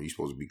kids, you're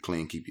supposed to be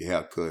clean, keep your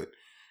hair cut,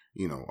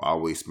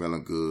 always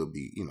smelling good,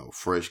 be,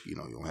 fresh, you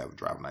don't have to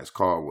drive a nice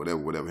car, whatever,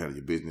 handle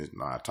your business,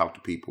 know how to talk to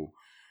people.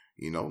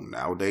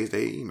 Nowadays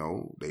they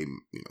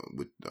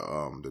with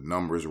the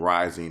numbers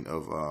rising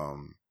of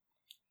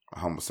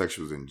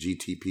homosexuals and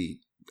GTP,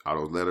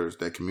 all those letters,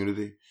 that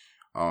community,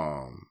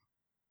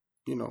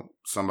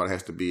 somebody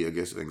has to be, I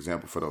guess, an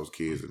example for those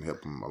kids and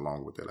help them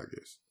along with that, I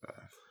guess.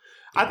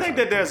 I think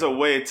that there's a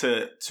way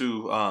to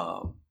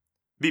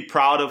be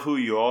proud of who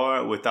you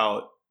are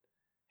without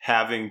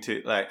having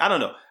to, I don't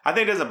know. I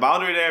think there's a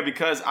boundary there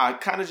because I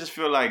kind of just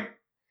feel like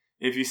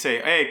if you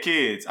say, hey,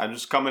 kids, I'm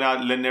just coming out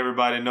and letting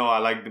everybody know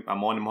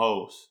I'm on them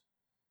hoes.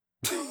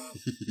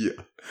 Yeah.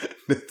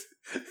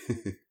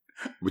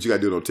 But you got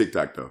to do it on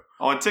TikTok, though.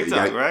 On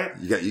TikTok, right?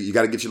 You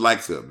got to get your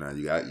likes up now.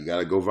 You got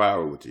to go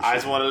viral with this I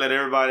just want to let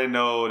everybody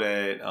know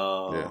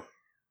that,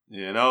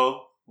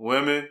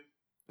 women,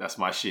 that's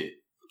my shit.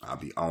 I'll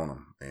be on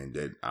them, and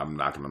that I'm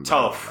knocking them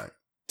tough. down.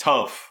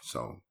 Tough.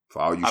 So,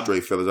 for all you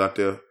straight fellas out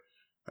there,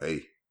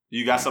 hey.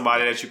 You got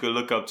somebody that you could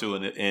look up to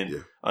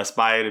and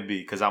aspire to be,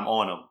 because I'm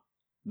on them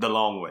the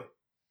long way.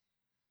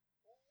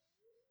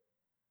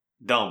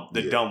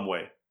 The dumb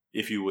way,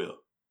 if you will.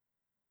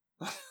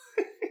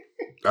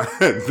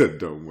 The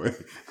dumb way.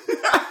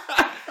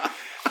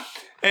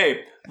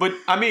 Hey, but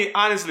I mean,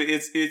 honestly,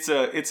 it's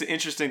an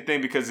interesting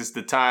thing because it's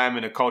the time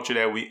and the culture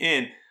that we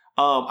in.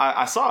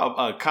 I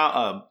saw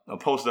a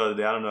post the other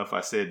day. I don't know if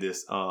I said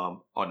this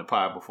on the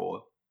pod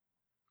before,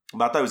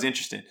 but I thought it was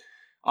interesting.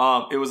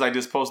 It was like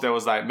this post that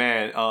was like,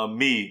 man,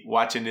 me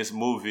watching this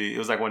movie. It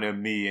was like one of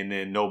them me and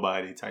then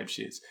nobody type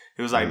shits.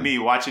 It was like me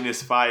watching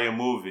this fire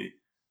movie,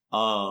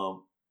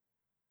 and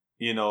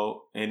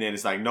then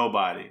it's like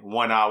nobody.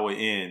 1 hour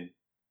in,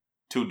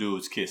 2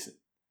 dudes kissing,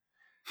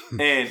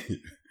 and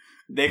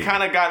they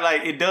kind of got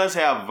like, it does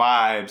have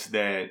vibes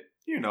that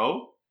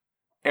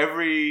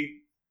every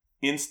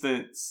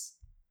instance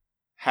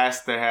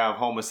has to have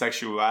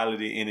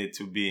homosexuality in it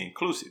to be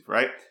inclusive,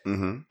 right?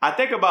 Mm-hmm. I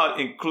think about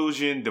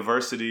inclusion,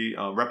 diversity,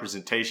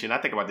 representation. I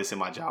think about this in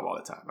my job all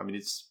the time. I mean,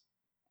 it's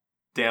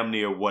damn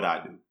near what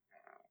I do.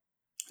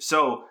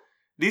 So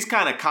these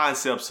kind of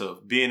concepts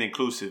of being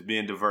inclusive,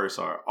 being diverse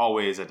are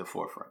always at the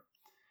forefront.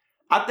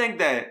 I think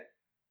that,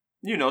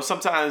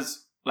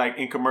 sometimes like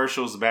in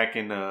commercials back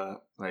in the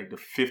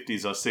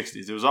 50s or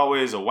 60s, there was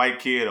always a white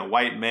kid, a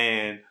white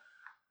man,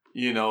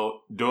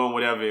 doing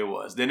whatever it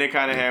was. Then they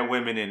kind of had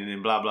women in it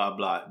and blah, blah,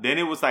 blah. Then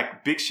it was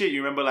like big shit.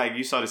 You remember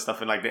you saw this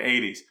stuff in the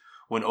 80s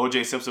when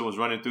O.J. Simpson was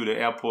running through the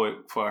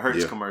airport for a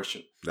Hertz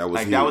commercial. That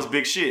was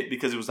big shit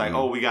because it was like,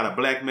 we got a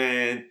black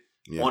man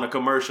on a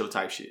commercial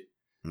type shit.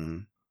 Mm-hmm.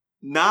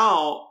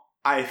 Now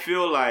I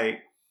feel like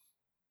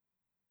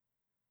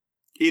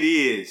it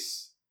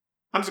is.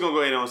 I'm just going to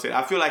go ahead and say it.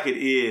 I feel like it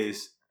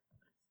is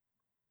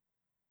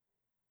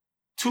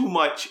too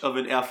much of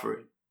an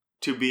effort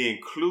to be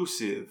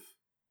inclusive.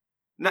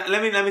 Now,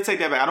 let me take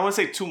that back. I don't want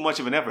to say too much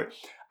of an effort.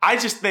 I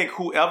just think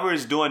whoever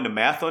is doing the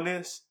math on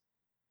this,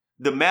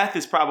 the math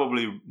is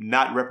probably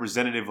not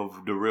representative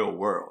of the real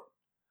world.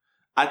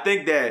 I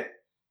think that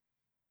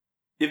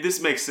if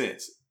this makes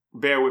sense,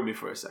 bear with me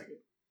for a second.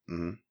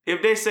 Mm-hmm.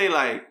 If they say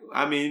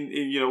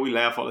we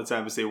laugh all the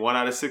time and say 1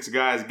 out of 6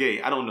 guys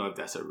gay. I don't know if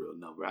that's a real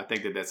number. I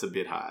think that that's a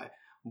bit high.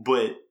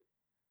 But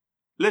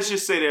let's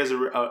just say there's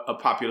a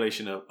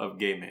population of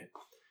gay men.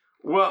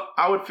 Well,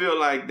 I would feel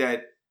like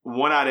that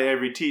 1 out of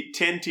every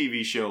 10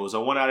 TV shows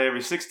or 1 out of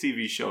every 6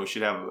 TV shows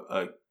should have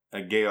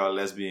a gay or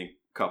lesbian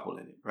couple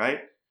in it,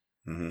 right?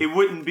 Mm-hmm. It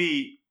wouldn't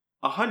be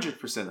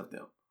 100% of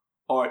them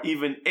or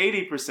even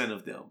 80%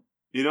 of them.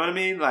 You know what I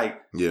mean?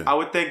 I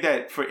would think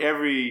that for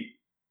every...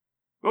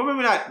 Well,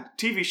 maybe not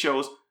TV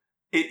shows.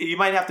 You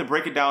might have to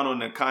break it down on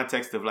the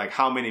context of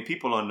how many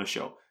people on the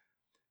show,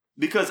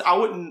 because I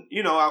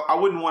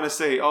wouldn't want to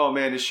say, oh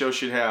man, this show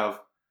should have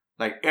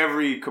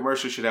every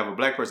commercial should have a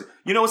black person.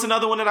 What's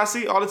another one that I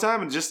see all the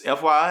time, and just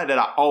FYI that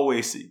I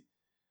always see.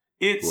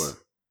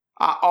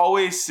 I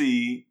always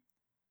see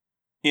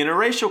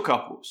interracial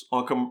couples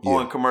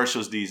on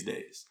commercials these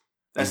days.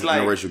 That's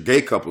interracial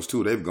gay couples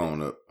too. They've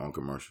gone up on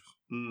commercials.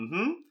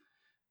 Mm-hmm.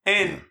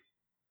 And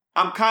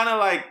I'm kind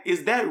of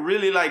is that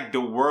really the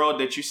world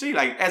that you see?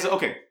 Let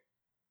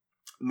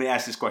me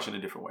ask this question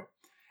a different way.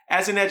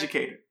 As an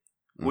educator,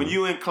 when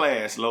you in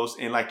class, Los,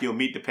 and you'll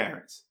meet the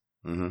parents,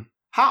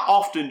 how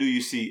often do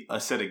you see a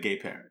set of gay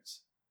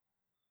parents?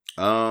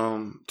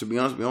 To be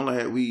honest,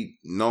 we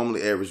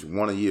normally average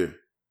 1 a year.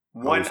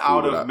 One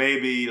out of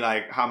maybe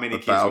how many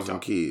kids?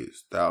 1,000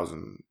 kids.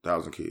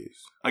 1,000 kids.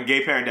 A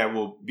gay parent that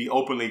will be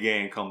openly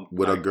gay and come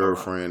with a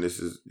girlfriend. This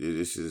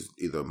is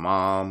either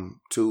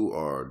mom, 2,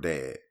 or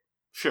dad.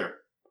 Sure.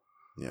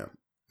 Yeah.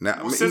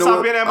 Now, since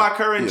I've been at my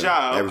current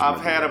job,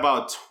 I've had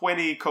about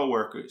 20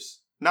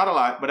 coworkers not a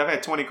lot, but I've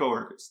had 20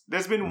 coworkers.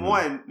 There's been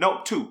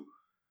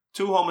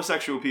two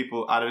homosexual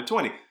people out of the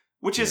 20,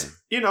 which is,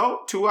 2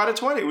 out of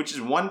 20, which is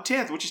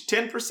 1/10, which is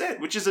 10%,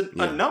 which is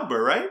a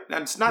number, right?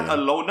 And it's not a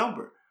low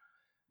number,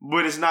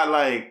 but it's not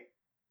like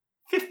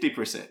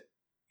 50%.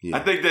 Yeah. I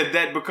think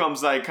that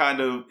becomes like kind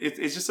of,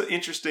 it's just an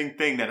interesting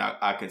thing that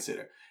I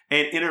consider.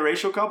 And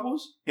interracial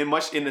couples, in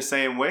the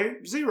same way,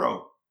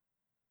 0.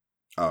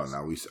 Oh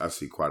no, I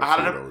see quite a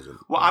few of those.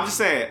 Well, I'm just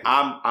saying,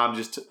 I'm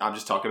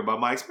just talking about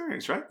my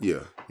experience, right?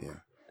 Yeah.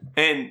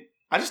 And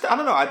I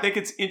don't know. I think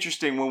it's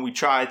interesting when we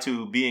try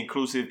to be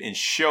inclusive and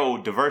show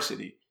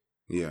diversity.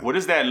 Yeah. What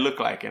does that look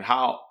like, and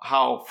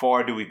how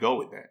far do we go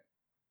with that?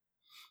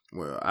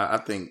 Well, I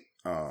think,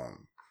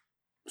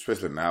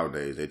 especially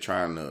nowadays, they're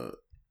trying to.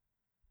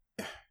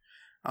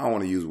 I don't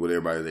want to use what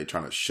they're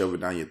trying to shove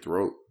it down your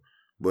throat,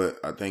 but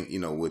I think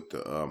with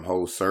the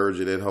whole surge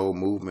of that whole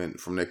movement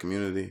from their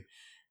community.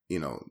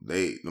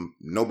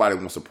 Nobody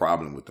wants a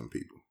problem with them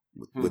people.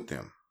 With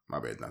them. My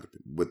bad, not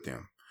with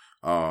them.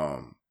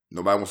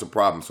 Nobody wants a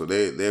problem. So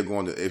they're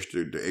going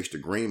the extra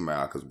green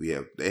mile because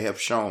they have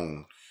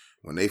shown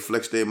when they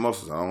flex their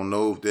muscles. I don't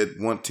know if that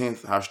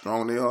 1/10 how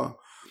strong they are,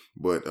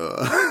 but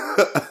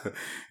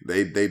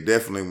they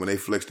definitely, when they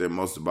flex their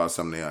muscles about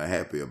something they're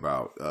unhappy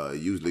about,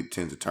 usually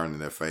tends to turn in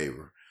their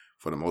favor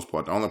for the most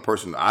part. The only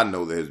person I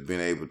know that has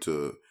been able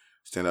to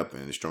stand up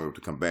and is strong enough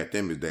to combat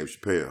them is Dave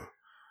Chappelle.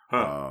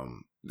 Huh.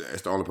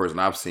 That's the only person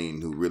I've seen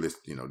who really,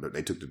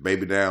 they took the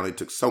baby down. They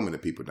took so many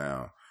people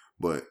down.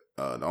 But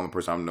the only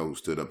person I know who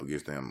stood up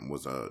against them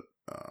was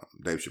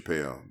Dave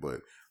Chappelle. But,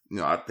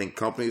 I think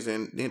companies,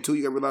 and then too,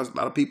 you gotta realize a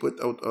lot of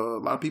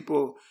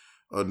people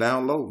are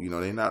down low.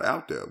 They're not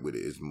out there with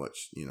it as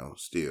much,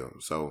 still.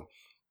 So,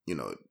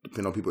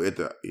 depending on people at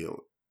the,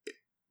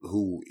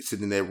 who sit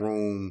in that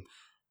room,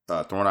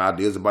 throwing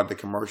ideas about the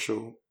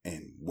commercial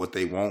and what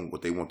they want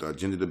the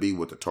agenda to be,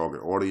 what the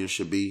target audience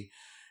should be.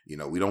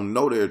 We don't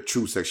know their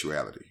true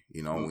sexuality.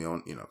 We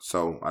don't.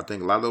 So I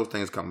think a lot of those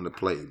things come into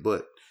play.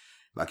 But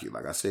like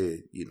I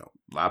said, a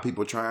lot of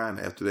people trying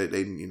after that.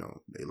 They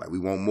like we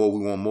want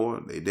more.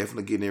 They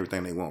definitely getting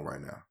everything they want right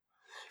now.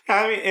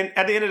 I mean, and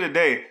at the end of the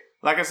day,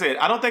 like I said,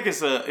 I don't think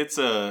it's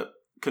a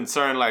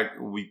concern like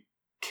we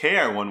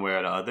care one way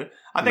or the other.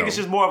 I think it's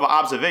just more of an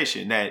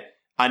observation that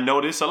I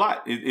notice a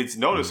lot. It's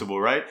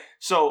noticeable, right?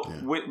 So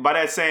by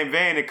that same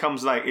vein, it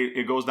comes like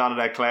it goes down to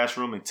that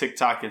classroom and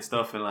TikTok and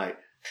stuff, and like.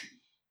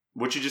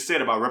 What you just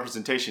said about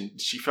representation,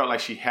 she felt like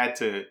she had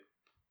to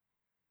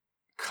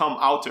come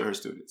out to her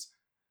students.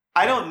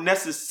 I don't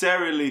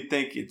necessarily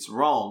think it's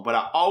wrong, but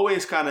I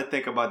always kind of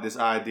think about this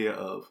idea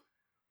of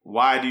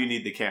why do you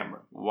need the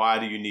camera? Why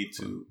do you need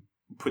to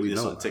put this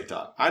on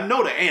TikTok? I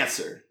know the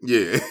answer.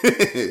 Yeah.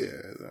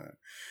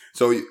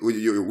 So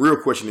your real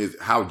question is,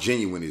 how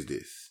genuine is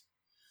this?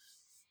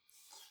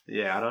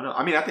 Yeah, I don't know.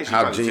 I mean, I think she's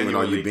how genuine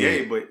are you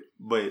being? Gay,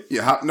 but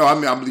yeah,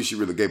 I believe she's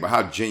really gay. But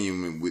how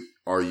genuine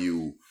are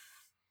you?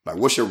 Like,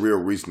 what's your real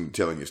reason for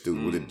telling your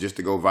students? Was it just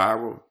to go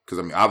viral? Because,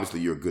 I mean, obviously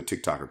you're a good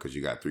TikToker because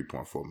you got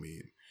 3.4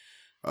 million,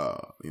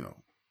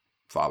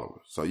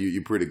 followers. So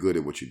you're pretty good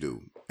at what you do.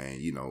 And,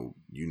 you know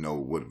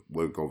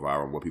what go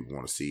viral, what people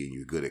want to see, and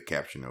you're good at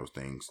capturing those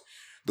things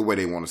the way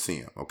they want to see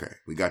them. Okay,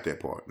 we got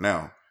that part.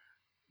 Now,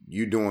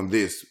 you doing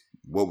this,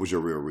 what was your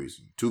real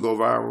reason? To go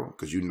viral?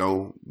 Because you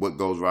know what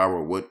goes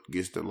viral, what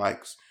gets the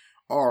likes?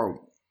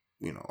 Or,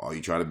 are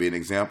you trying to be an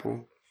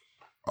example?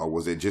 Or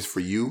was it just for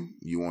you?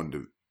 You wanted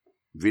to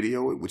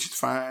video it, which is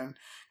fine.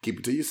 Keep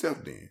it to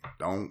yourself then.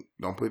 Don't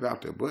put it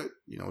out there. But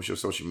it's your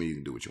social media, you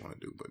can do what you want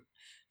to do. But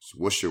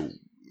what's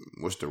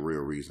the real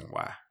reason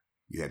why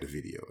you had to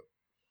video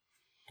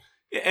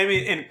it? I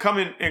mean,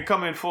 and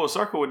coming full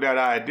circle with that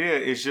idea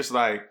is just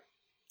like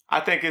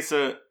I think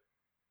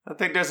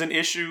there's an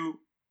issue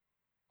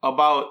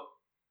about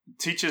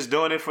teachers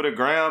doing it for the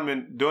gram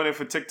and doing it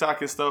for TikTok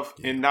and stuff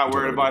and not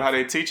worried about how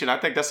they teach. And I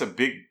think that's a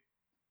big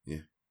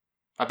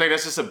I think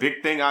that's just a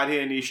big thing out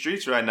here in these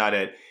streets right now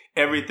that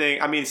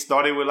everything, I mean,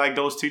 started with like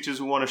those teachers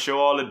who want to show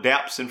all the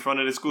daps in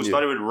front of the school.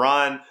 Started with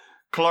Ron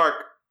Clark,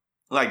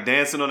 like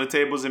dancing on the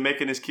tables and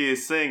making his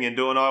kids sing and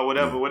doing all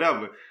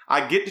whatever.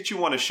 I get that you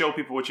want to show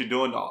people what you're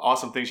doing, the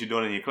awesome things you're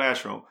doing in your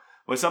classroom.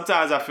 But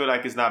sometimes I feel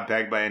like it's not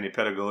backed by any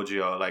pedagogy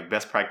or like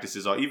best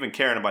practices or even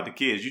caring about the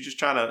kids. You're just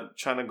trying to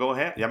go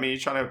you're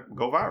trying to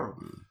go viral.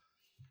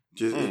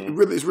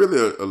 It's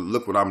really a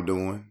look what I'm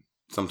doing.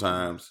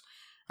 Sometimes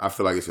I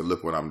feel like it's a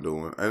look what I'm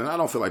doing. And I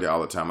don't feel like that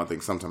all the time. I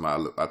think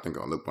sometimes I think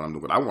I look what I'm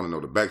doing. But I want to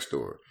know the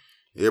backstory.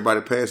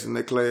 Everybody passing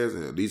their class.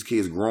 These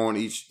kids growing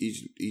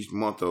each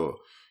month or,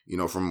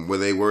 from where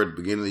they were at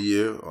the beginning of the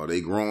year, or they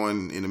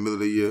growing in the middle of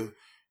the year.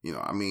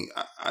 I'm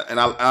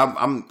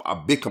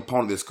a big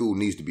component that school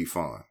needs to be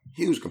fun.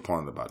 Huge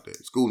component about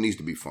that. School needs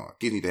to be fun.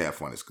 Kids need to have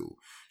fun at school.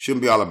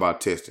 Shouldn't be all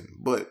about testing.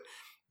 But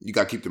you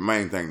got to keep the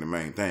main thing, and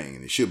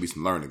there should be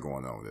some learning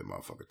going on with that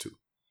motherfucker too.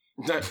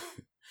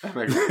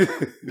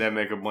 That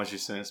make a bunch of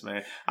sense,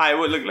 man. All right,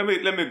 well, look,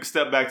 let me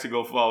step back to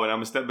go forward. I'm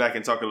gonna step back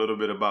and talk a little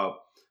bit about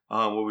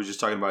what we were just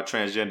talking about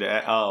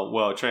transgender.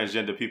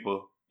 Transgender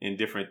people in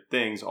different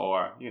things,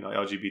 or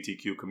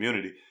LGBTQ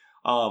community.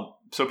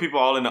 So people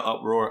all in the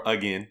uproar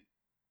again.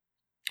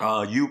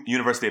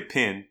 University of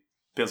Penn,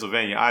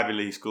 Pennsylvania, Ivy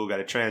League school, got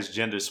a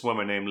transgender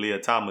swimmer named Leah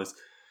Thomas,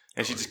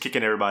 and she's just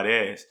kicking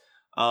everybody's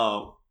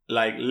ass.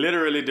 Like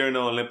literally during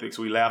the Olympics,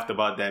 we laughed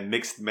about that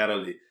mixed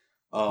medley,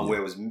 where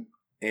it was,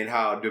 and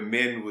how the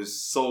men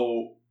was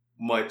so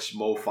much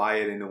more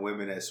fire than the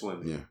women at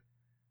swimming. Yeah.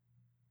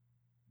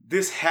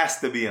 This has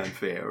to be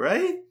unfair,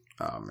 right?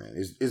 Oh man,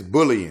 it's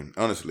bullying.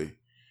 Honestly,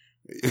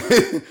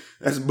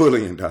 that's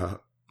bullying, dog.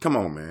 Come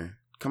on, man.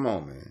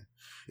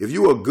 If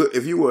you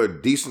were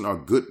a decent or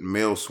good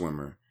male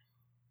swimmer,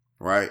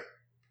 right?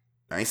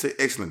 I ain't say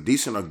excellent,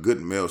 decent or good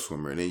male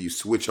swimmer, and then you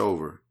switch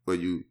over, where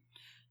you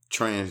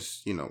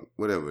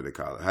whatever they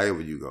call it, however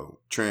you go,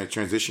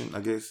 transition, I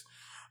guess,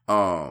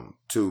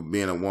 to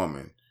being a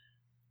woman.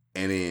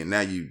 And then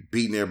now you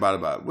beating everybody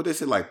about, what they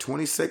say, like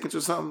 20 seconds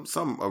or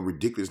something? A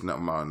ridiculous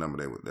amount of number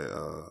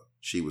that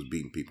she was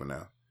beating people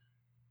now.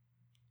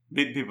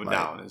 Beating people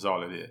down is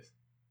all it is.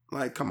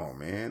 Like, come on,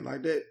 man.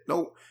 Like that.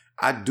 No,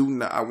 I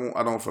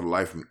don't for the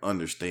life of me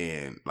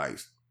understand, like,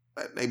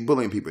 they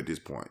bullying people at this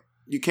point.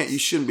 You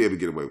shouldn't be able to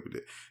get away with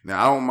it.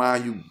 Now, I don't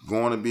mind you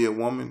going to be a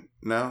woman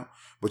now,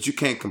 but you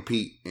can't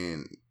compete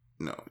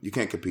you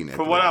can't compete in that.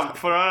 For what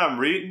I'm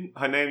reading,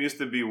 her name used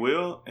to be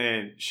Will,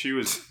 and she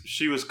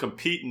was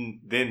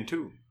competing then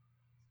too.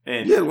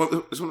 And yeah,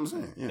 that's what I'm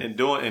saying. Yeah.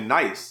 And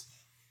nice.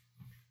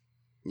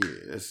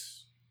 Yeah,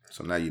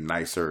 so now you're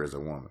nicer as a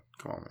woman.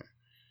 Come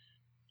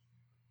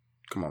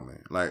on,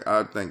 man. Like,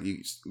 I think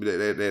we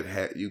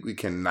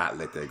cannot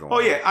let that go. Oh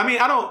yeah, I mean,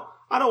 I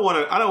don't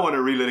want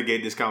to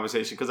relitigate this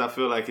conversation because I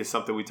feel like it's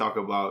something we talk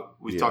about.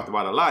 We've talked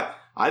about a lot.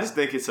 I just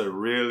think it's a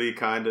really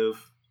kind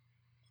of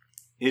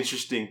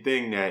interesting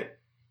thing that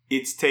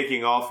it's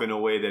taking off in a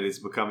way that it's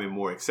becoming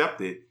more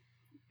accepted,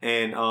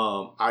 and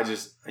I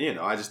just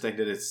think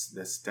that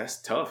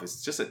that's tough.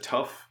 It's just a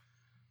tough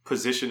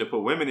position to put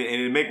women in,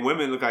 and it make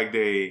women look like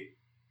they,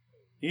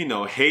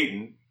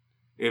 hating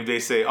if they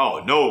say,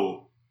 "Oh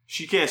no,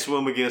 she can't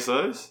swim against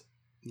us."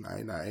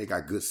 Nah, they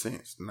got good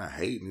sense. Not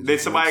hating. Then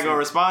somebody gonna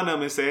respond to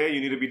them and say, "Hey,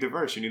 you need to be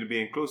diverse. You need to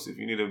be inclusive.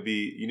 You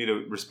need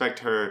to respect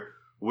her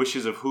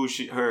wishes of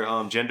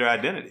her gender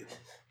identity."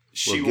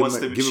 She wants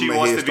to be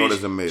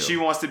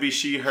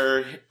she,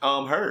 her,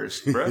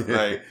 hers, bro.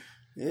 Like,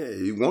 yeah,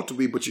 you want to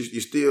be, but you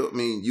still. I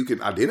mean, you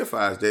can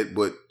identify as that,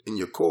 but in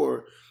your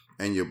core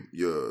and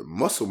your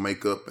muscle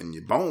makeup and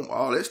your bone,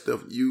 all that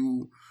stuff,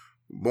 you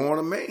born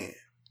a man.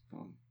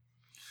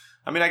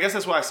 I mean, I guess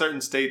that's why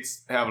certain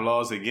states have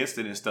laws against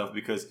it and stuff.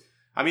 Because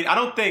I mean, I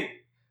don't think.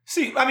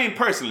 See, I mean,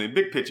 personally,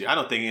 big picture, I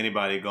don't think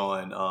anybody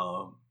going,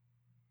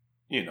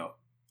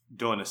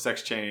 doing a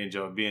sex change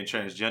or being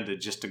transgender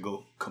just to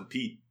go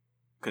compete.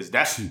 Because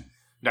that's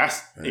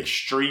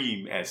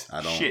extreme as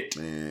shit.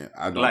 Man,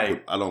 I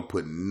don't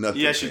put nothing.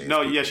 Yes, you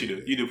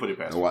do. You do put it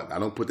past. No, I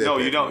don't put that. No,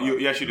 you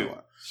don't. Yes, you do. I do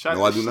not. Shut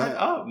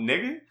up,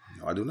 nigga.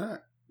 No, I do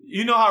not.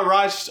 You know how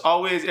Raj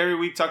always every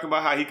week talking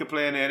about how he could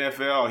play in the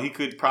NFL, or he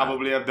could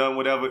probably have done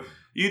whatever.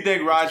 You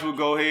think Raj would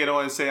go ahead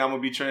on and say, "I'm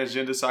gonna be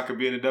transgender so I could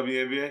be in the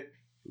WNBA"?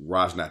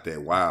 Raj not that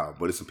wild,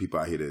 but there's some people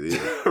out here that is.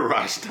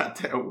 Raj not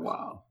that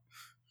wild.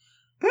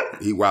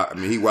 He wild. I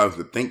mean, he wild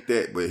to think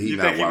that, but he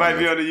not. You think he might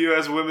be on the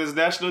U.S. women's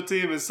national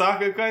team in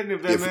soccer, cutting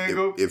if that man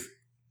go?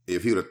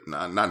 If he would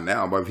not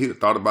now, but if he'd have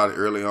thought about it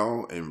early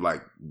on and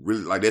like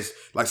really like that's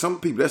like some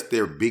people, that's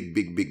their big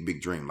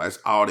dream. Like, that's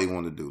all they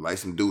want to do. Like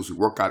some dudes who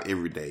work out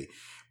every day,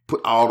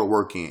 put all the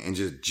work in, and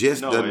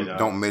just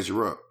don't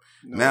measure up.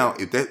 No. Now,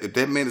 if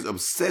that man is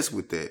obsessed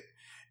with that,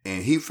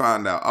 and he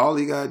find out all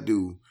he gotta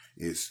do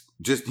is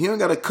he don't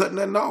gotta cut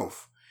nothing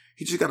off.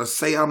 He just gotta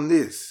say, "I'm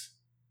this.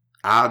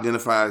 I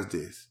identify as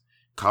this.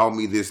 Call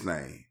me this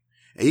name,"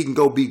 and he can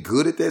go be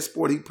good at that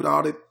sport. He put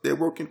all that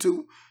work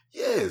into.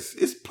 Yes,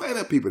 it's plenty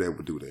of people that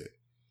would do that,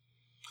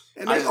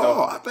 and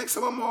I think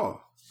some of them are.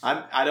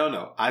 I don't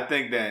know. I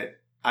think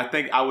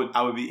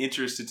I would be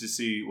interested to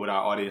see what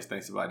our audience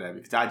thinks about that,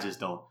 because I just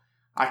don't.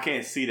 I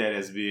can't see that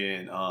as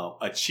being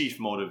a chief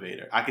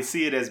motivator. I can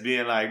see it as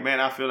being like, man,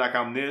 I feel like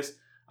I'm this.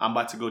 I'm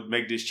about to go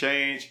make this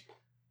change.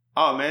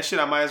 Oh man, shit!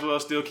 I might as well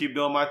still keep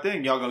doing my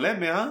thing. Y'all gonna let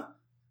me, huh?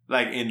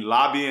 Like, in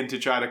lobbying to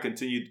try to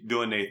continue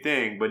doing their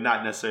thing, but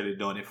not necessarily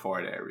doing it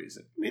for that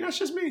reason. I mean, that's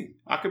just me.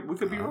 We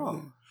could be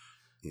wrong.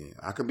 Yeah,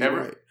 I could be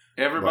right.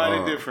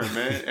 Everybody different,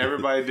 man.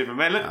 Everybody different,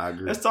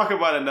 man. Let's talk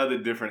about another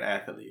different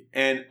athlete.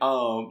 And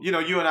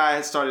you and I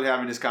had started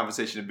having this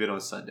conversation a bit on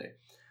Sunday.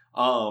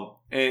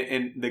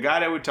 And the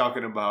guy that we're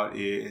talking about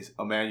is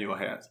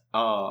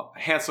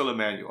Hansel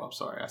Emmanuel. I'm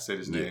sorry, I said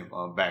his name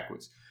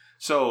backwards.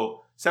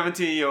 So,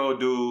 17-year-old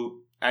dude,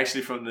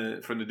 actually from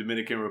the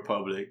Dominican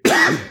Republic,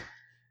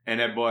 and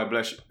that boy,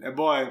 bless you, that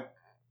boy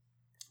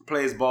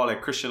plays ball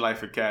at Christian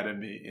Life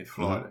Academy in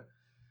Florida.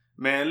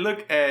 Mm-hmm. Man,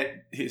 look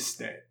at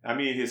his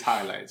his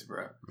highlights,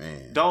 bro.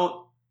 Man,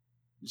 don't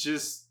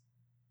just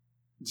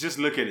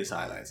look at his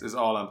highlights. That's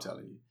all I'm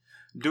telling you.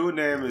 Dude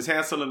name is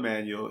Hansel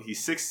Emmanuel.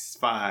 He's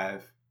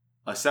 6'5",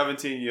 a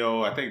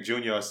 17-year-old, I think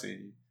junior or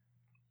senior.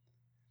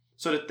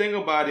 So the thing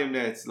about him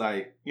that's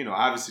like,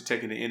 obviously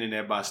taking the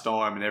internet by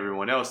storm and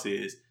everyone else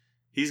is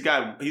he's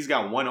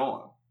got one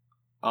arm.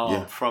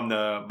 From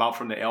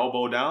the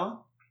elbow down.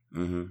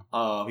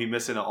 Mm-hmm. He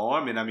missing an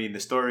arm, and I mean the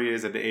story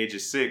is at the age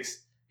of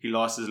 6, he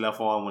lost his left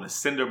arm when a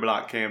cinder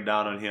block came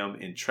down on him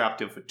and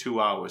trapped him for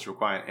 2 hours,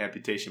 requiring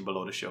amputation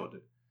below the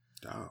shoulder.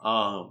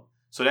 Oh.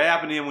 So that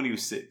happened to him when he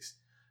was 6.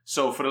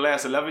 So for the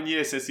last 11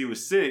 years since he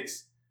was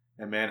 6,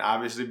 and man,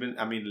 obviously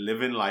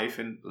living life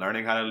and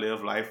learning how to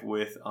live life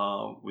with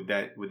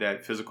that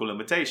physical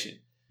limitation.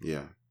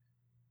 Yeah.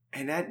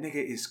 And that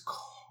nigga is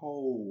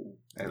cold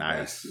at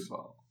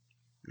basketball.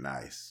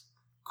 Nice.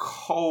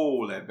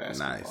 Cold at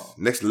basketball. Nice.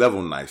 Next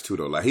level nice too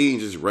though. Like he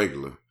ain't just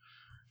regular.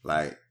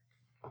 Like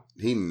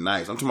he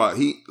nice. I'm talking about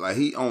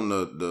he on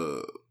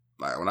the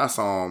like when I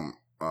saw him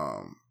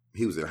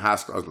he was in high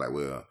school, I was like,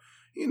 well,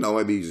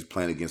 maybe he's just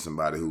playing against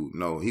somebody who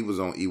he was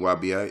on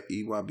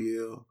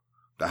EYBL,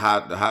 the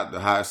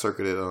high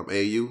circuit at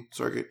AU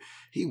circuit.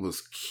 He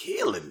was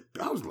killing.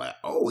 I was like,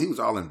 oh, he was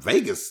all in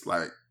Vegas,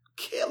 like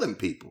killing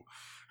people.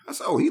 I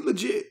said, oh, he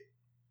legit.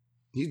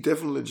 He's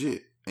definitely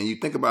legit. And you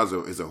think about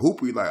it as a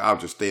hooper, you're like, I'll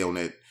just stay on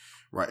that.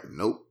 Right.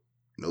 Nope.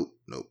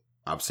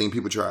 I've seen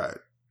people try it.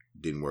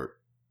 Didn't work.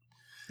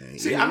 And,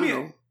 see,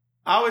 I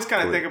always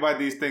kind of think about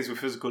these things with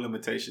physical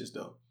limitations,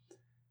 though.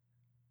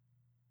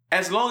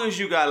 As long as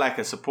you got like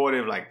a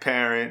supportive like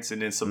parents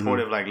and then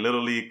supportive like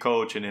little league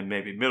coach and then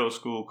maybe middle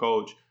school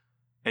coach,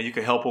 and you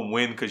can help them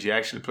win because you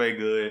actually play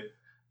good,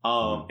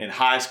 and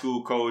high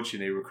school coach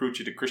and they recruit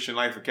you to Christian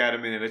Life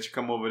Academy and let you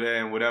come over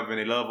there and whatever and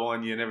they love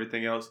on you and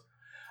everything else.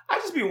 I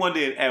just be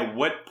wondering at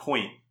what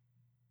point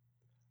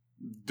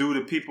do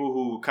the people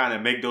who kind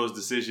of make those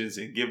decisions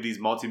and give these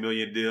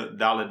multi-million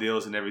dollar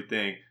deals and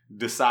everything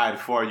decide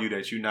for you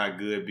that you're not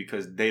good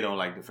because they don't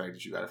like the fact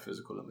that you got a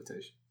physical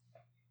limitation?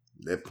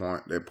 That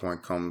point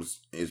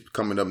is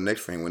coming up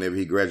next for him whenever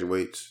he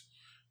graduates.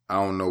 I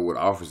don't know what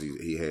offers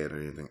he had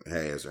or anything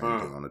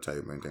on the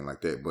table or anything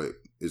like that, but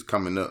it's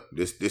coming up.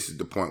 This is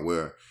the point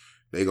where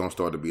they're gonna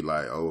start to be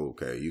like, oh,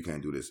 okay, you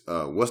can't do this.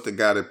 What's the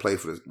guy that played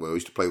for this? Well, he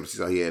used to play with.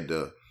 He had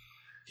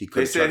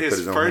they said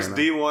his first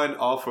D1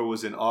 offer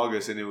was in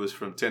August, and it was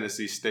from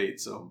Tennessee State,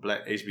 so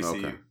Black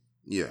HBCU. Okay.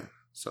 Yeah.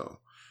 So,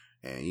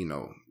 and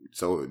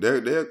so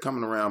they're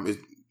coming around.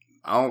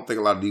 I don't think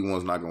a lot of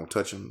D1's not gonna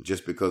touch him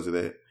just because of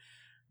that.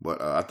 But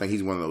I think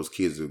he's one of those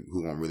kids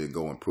who gonna really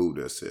go and prove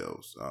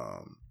themselves.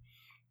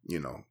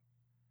 He's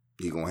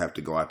gonna have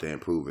to go out there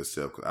and prove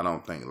himself. Cause I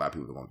don't think a lot of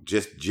people are gonna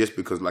just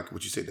because, like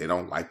what you said, they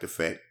don't like the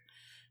fact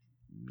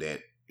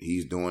that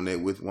he's doing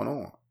that with one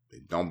arm.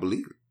 They don't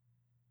believe it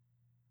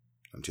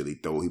until he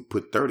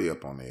put 30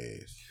 up on their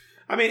ass.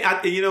 I mean,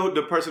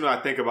 the person that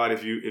I think about,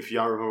 if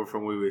y'all remember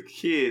from when we were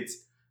kids,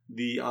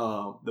 the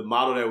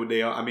model that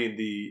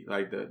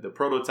the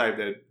prototype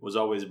that was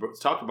always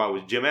talked about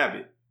was Jim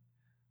Abbott.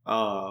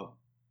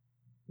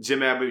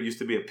 Jim Abbott used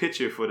to be a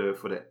pitcher for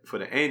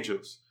the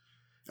Angels,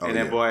 and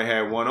that boy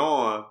had one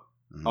arm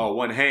or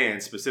one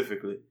hand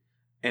specifically,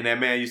 and that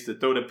man used to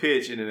throw the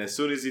pitch, and then as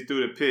soon as he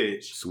threw the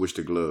pitch, switch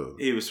the glove.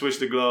 He would switch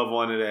the glove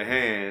onto that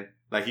hand.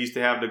 Like he used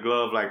to have the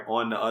glove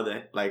on the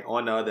other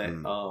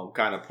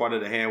kind of part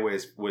of the hand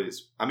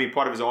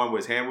part of his arm where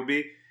his hand would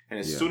be, and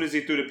as soon as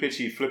he threw the pitch,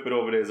 he'd flip it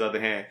over to his other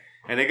hand.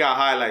 And they got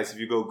highlights if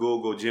you go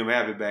Google Jim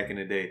Abbott back in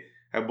the day.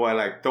 That boy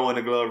like throwing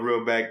the glove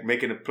real back,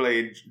 making a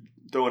play,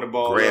 throwing the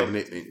ball, grabbing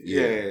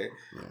it,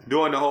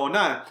 doing the whole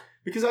nine.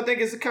 Because I think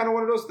it's kind of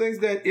one of those things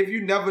that if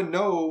you never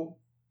know,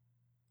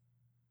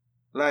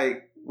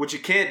 like what you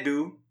can't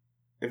do,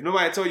 if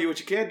nobody told you what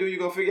you can't do, you're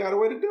gonna figure out a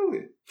way to do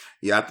it.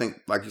 Yeah, I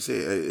think, like you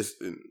said, it's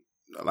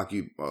like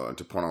you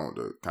to point on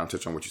to kind of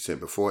touch on what you said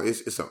before.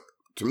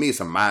 To me, it's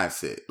a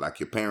mindset. Like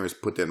your parents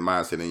put that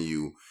mindset in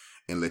you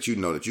and let you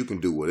know that you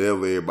can do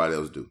whatever everybody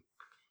else do.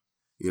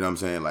 You know what I'm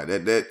saying? Like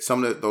that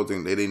some of those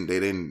things they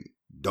didn't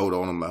dote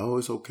on them like, oh,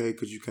 it's okay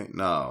because you can't.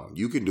 No,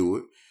 you can do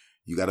it.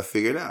 You got to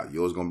figure it out.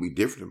 Yours gonna be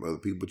different from other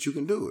people, but you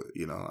can do it.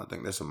 I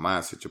think that's a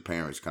mindset your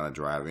parents kind of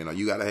drive.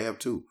 You got to have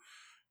too,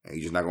 and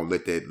you're just not gonna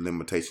let that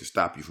limitation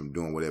stop you from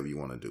doing whatever you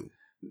want to do.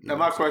 Now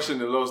my question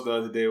to Los the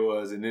other day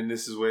was, and then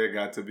this is where it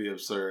got to be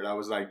absurd. I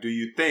was like, do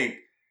you think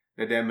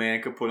that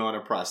man could put on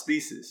a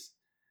prosthesis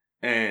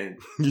and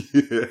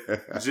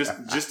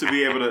just to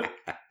be able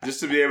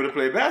to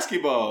play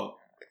basketball?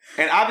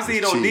 And obviously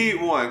he don't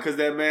need one because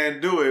that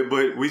man do it,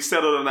 but we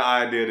settled on the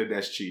idea that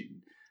that's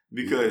cheating.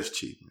 Because it's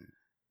cheating.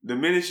 The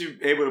minute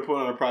you're able to put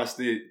on a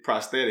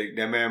prosthetic,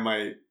 that man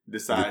might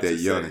decide to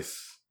Giannis.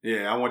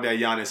 Say, I want that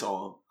Giannis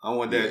arm. I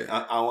want that.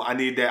 Yeah. I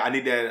need that. I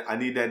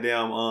need that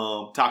damn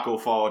Taco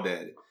Fall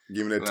Daddy.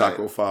 Give me that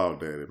Taco Fall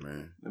Daddy,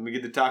 man. Let me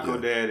get the Taco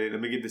Daddy.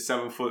 Let me get the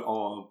 7-foot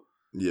arm.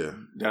 Yeah.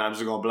 Then I'm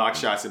just gonna block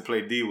shots and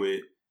play D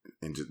with.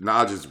 And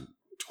just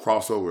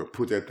cross over and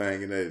put that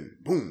thing in there and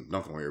boom,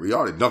 dunk on here. We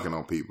already dunking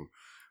on people.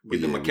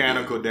 Get the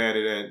mechanical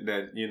daddy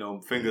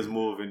that fingers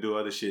move and do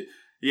other shit.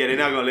 Yeah, they're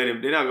not gonna let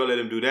him. They're not gonna let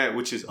him do that,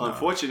 which is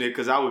unfortunate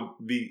because I would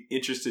be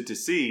interested to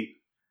see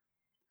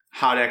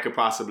how that could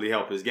possibly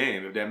help his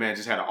game if that man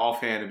just had an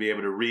offhand to be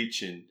able to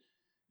reach and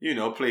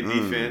play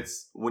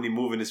defense when he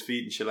moving his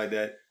feet and shit like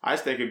that. I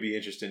just think it'd be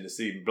interesting to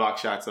see block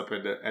shots up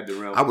at the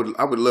rim. I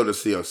would love to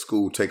see a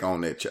school take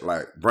on that.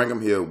 Like, bring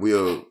him here.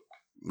 We'll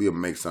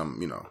make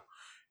some.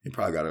 He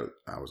probably got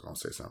I was gonna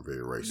say something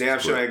very racist. Damn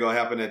sure ain't gonna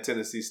happen at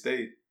Tennessee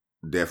State.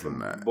 Definitely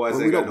not.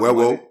 Boys ain't got no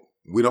money.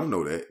 We don't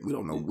know that. We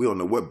don't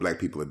know what black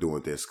people are doing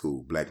at that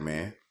school. Black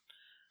man.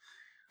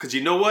 Cause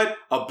you know what?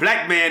 A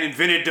black man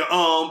invented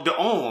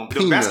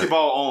the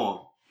basketball arm.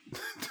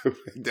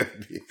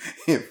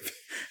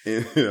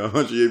 And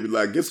 100 years be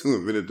like, guess who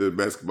invented the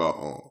basketball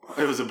arm?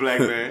 It was a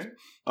black man.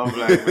 A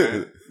black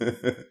man.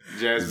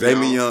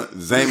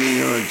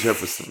 Zamian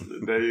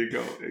Jefferson. There you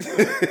go.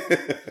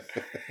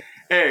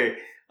 Hey,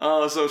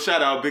 so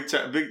shout out big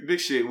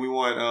shit. We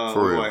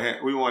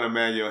want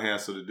Emmanuel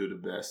Hansel to do the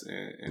best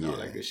and all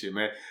that good shit,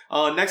 man.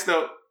 Next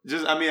up,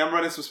 I'm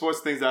running some sports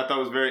things that I thought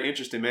was very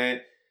interesting,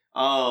 man.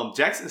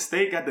 Jackson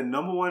State got the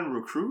 #1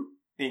 recruit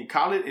in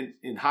college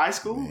in high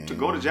school to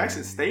go to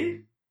Jackson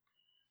State.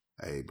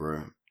 Hey,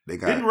 bro,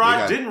 didn't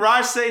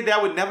Raj say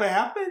that would never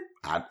happen?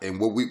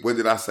 What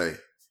did I say?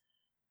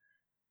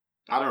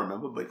 I don't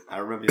remember, but I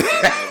remember you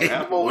saying that never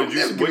happened. What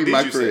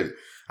did you say?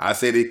 I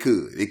said it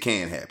could. It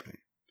can happen.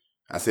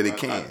 I said it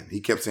can. He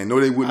kept saying, "No,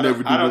 they would never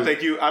do that." I don't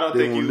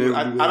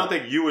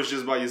think you was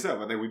just by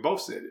yourself. I think we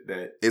both said it.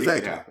 That exactly.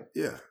 It could happen.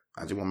 Yeah.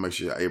 I just want to make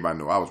sure everybody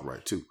know I was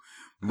right too.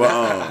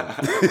 But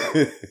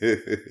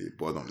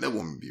boys don't never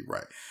want me to be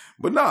right.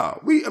 But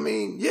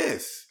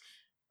yes.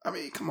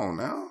 Come on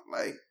now.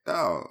 Like,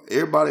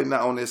 everybody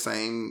not on that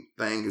same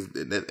thing.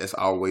 That's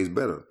always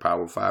better.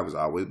 Power 5 is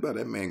always better.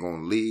 That man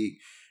going to league.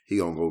 He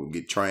going to go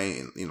get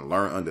trained and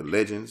learn under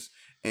legends.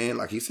 And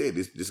like he said,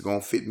 this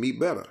going to fit me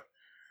better.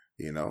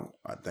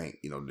 I think,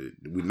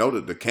 we know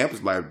that the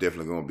campus life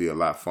definitely going to be a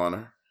lot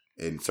funner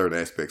in certain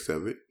aspects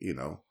of it,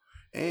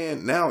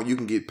 And now you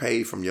can get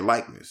paid from your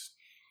likeness.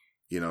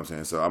 You know what I'm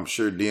saying? So I'm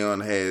sure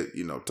Dion had,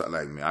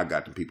 like, man, I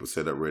got the people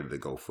set up ready to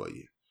go for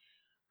you.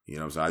 You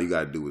know what I'm saying? All you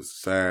got to do is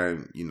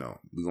sign,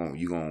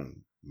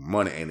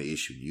 money ain't an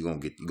issue. You're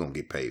going to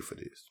get paid for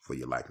this, for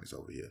your likeness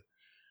over here.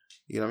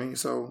 You know what I mean?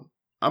 So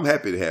I'm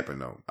happy it happened,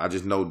 though. I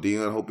just know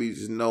Dion, hope he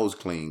just nose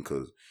clean,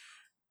 because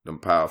them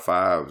Power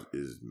 5s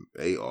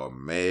they are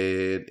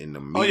mad in the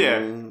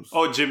meetings.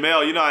 Oh,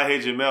 Jamel, I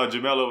hate Jamel.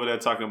 Jamel over there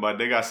talking about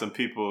they got some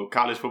people,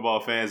 college football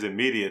fans and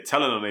media,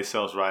 telling on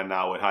themselves right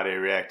now with how they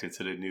reacted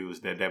to the news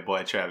that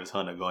boy Travis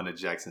Hunter going to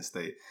Jackson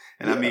State.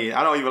 And yeah.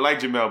 I don't even like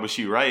Jamel, but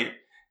she right.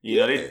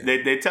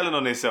 They telling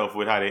on themselves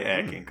with how they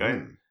acting. Okay?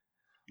 Mm-hmm.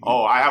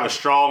 Oh, I have a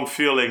strong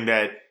feeling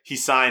that he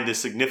signed a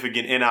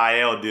significant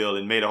NIL deal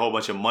and made a whole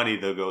bunch of money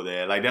to go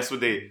there. Like that's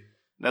what they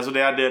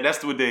out there.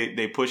 That's what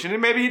they pushing, and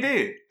maybe he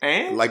did.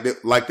 And like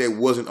that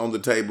wasn't on the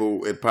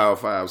table at Power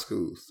 5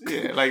 schools.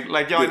 Yeah,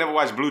 like y'all never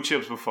watched Blue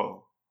Chips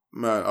before.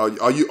 Man,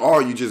 are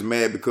you just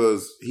mad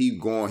because he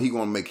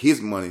gonna make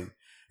his money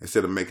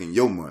instead of making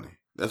your money?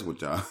 That's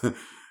what y'all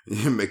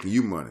making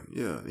you money.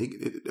 Yeah,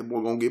 that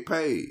boy gonna get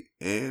paid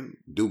and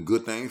do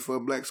good things for a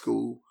black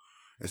school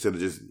instead of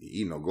just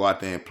go out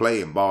there and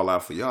play and ball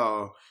out for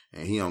y'all,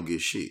 and he don't get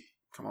shit.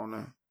 Come on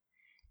now,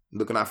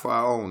 looking out for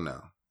our own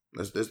now.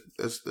 Let's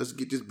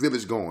get this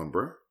village going,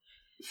 bro.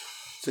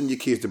 Send your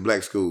kids to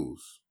black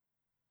schools.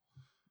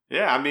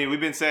 Yeah, we've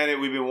been saying it.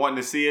 We've been wanting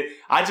to see it.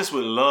 I just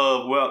would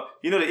love. Well,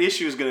 the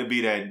issue is going to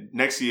be that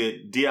next year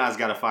Dion's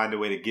got to find a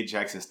way to get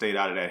Jackson State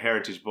out of that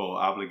Heritage Bowl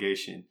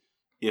obligation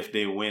if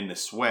they win the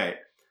SWAC.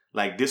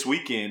 Like this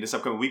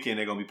upcoming weekend,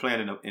 they're going to be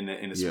playing in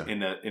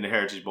the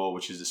Heritage Bowl,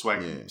 which is the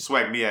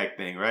SWAC MEAC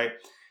thing, right?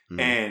 Mm-hmm.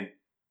 And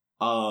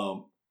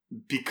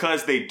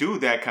because they do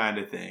that kind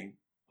of thing.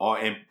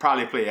 And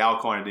probably play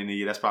Alcorn at the end of the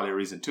year. That's probably a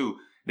reason too.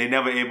 They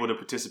never able to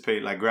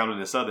participate like Grambling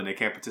and Southern. They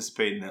can't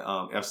participate in the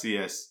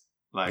FCS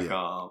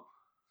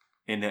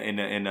in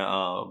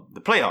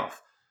the playoff.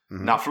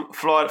 Mm-hmm. Now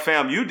Florida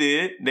FAMU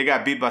did. They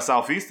got beat by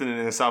Southeastern,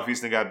 and then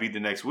Southeastern got beat the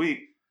next week.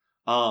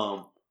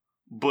 But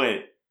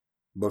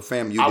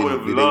FAMU, I would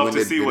have loved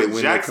to see what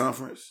Jackson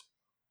conference.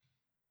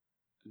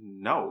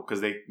 No,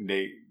 because they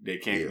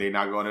can't. Yeah. They're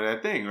not going to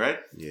that thing, right?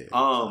 Yeah.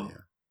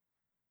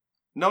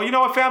 No, you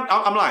know what, fam?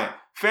 I'm lying.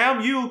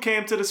 FAMU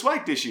came to the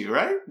SWAC this year,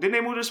 right? Didn't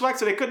they move to the SWAC,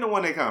 so they couldn't have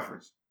won their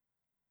conference?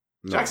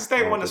 No, Jackson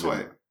State won the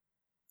SWAC.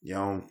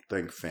 Y'all don't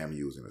think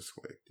FAMU was in the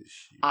SWAC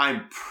this year?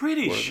 I'm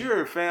pretty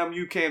sure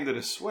FAMU came to the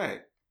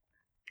SWAC.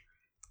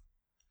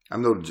 I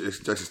know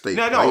Jackson State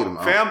played them.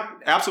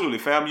 Absolutely.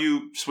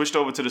 FAMU switched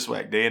over to the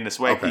SWAC. They're in the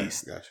SWAC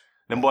East. Gotcha.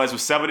 Them boys were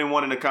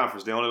 7-1 in the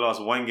conference. They only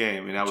lost one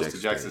game, and that was to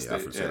Jackson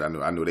State. Yeah.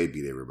 I knew they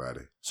beat everybody.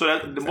 So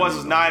the boys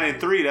was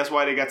 9-3. That's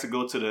why they got to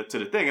go to the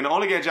thing. And the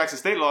only game Jackson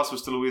State lost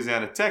was to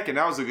Louisiana Tech, and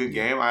that was a good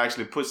game. I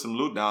actually put some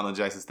loot down on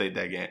Jackson State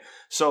that game.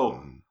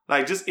 So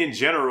like just in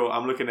general,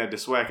 I'm looking at the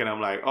SWAC and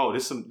I'm like, oh,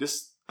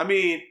 this. I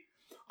mean,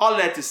 all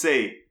that to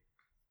say,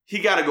 he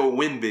got to go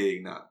win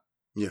big now.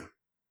 Yeah.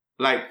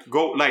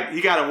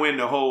 He got to win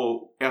the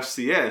whole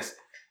FCS,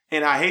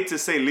 and I hate to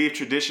say leave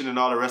tradition and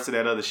all the rest of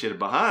that other shit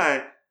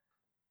behind.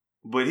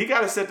 But he got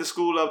to set the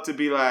school up to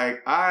be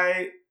like,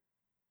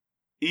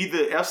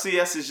 either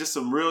FCS is just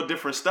some real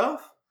different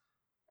stuff,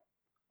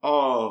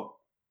 or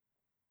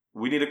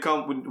we need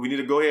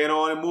to go ahead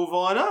on and move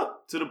on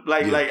up to the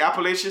like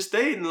Appalachian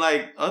State and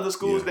like other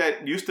schools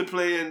that used to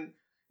play in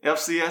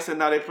FCS and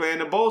now they play in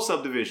the bowl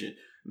subdivision.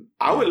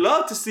 I would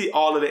love to see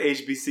all of the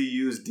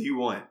HBCUs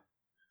D1.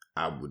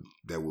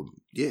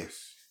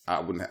 Yes. I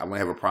wouldn't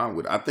have a problem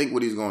with it. I think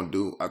what he's going to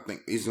do,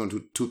 he's going to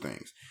do two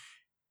things.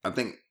 I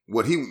think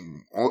what he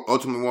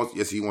ultimately wants,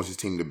 yes, he wants his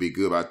team to be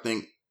good, but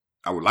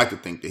I would like to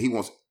think that he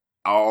wants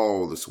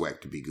all the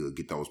SWAC to be good,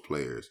 get those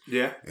players.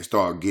 Yeah. And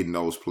start getting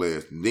those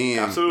players. Then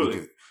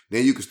absolutely.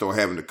 Then you can start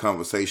having the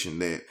conversation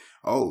that,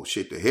 oh,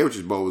 shit, the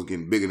Heritage Bowl is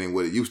getting bigger than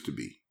what it used to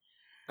be.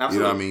 Absolutely.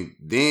 You know what I mean?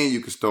 Then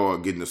you can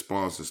start getting the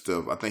sponsors and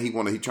stuff. I think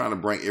he's trying to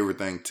bring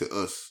everything to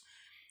us.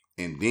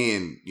 And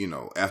then,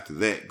 after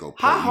that, go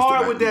play.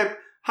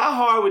 How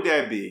hard would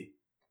that be?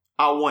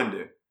 I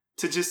wonder.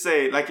 To just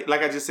say, like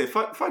I just said,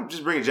 fuck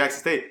just bringing Jackson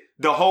State.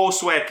 The whole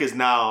SWAC is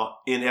now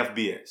in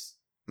FBS.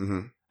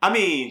 Mm-hmm. I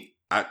mean,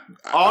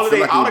 all of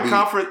the out of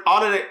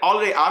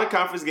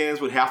conference games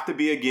would have to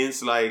be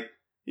against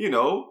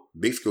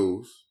big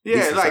schools.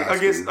 Yeah, like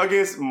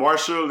against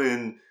Marshall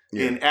and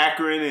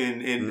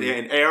Akron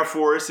and Air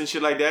Force and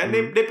shit like that.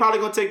 Mm-hmm. And they probably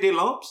gonna take their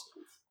lumps.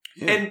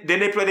 Yeah. And then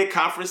they play their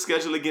conference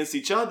schedule against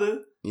each other.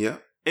 Yeah.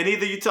 And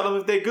either you tell them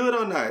if they're good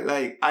or not.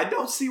 Like, I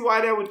don't see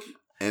why that would.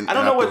 And I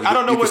don't know what.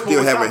 You can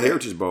still have a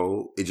Heritage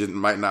Bowl. It just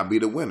might not be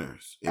the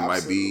winners. It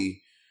might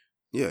be.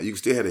 Yeah, you can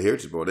still have the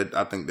Heritage Bowl.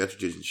 I think that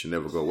tradition should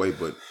never go away.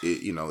 But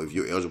if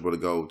you're eligible to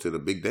go to the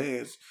big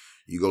dance,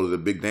 you go to the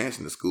big dance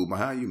in the school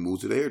behind you, move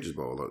to the Heritage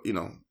Bowl. Or,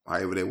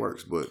 however that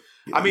works. But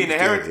I mean, the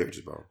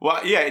Heritage Bowl.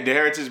 Well, yeah, the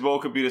Heritage Bowl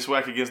could be the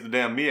SWAC against the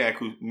damn MEAC,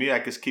 who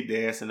MEAC is keep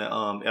their ass in the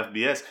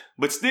FBS.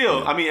 But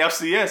still, I mean,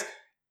 FCS.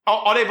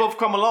 Or they both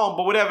come along,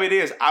 but whatever it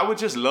is, I would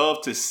just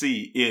love to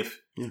see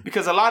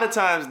because a lot of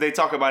times they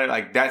talk about it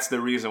like that's the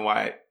reason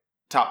why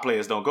top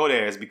players don't go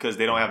there is because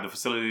they don't have the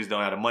facilities,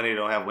 don't have the money, they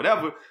don't have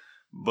whatever.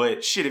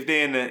 But shit, if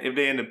they're in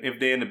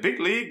the big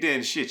league,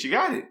 then shit, you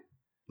got it.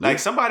 Like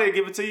somebody will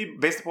give it to you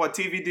based upon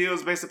TV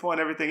deals, based upon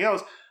everything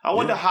else. I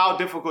wonder how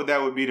difficult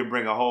that would be to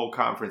bring a whole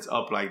conference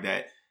up like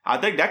that. I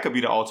think that could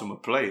be the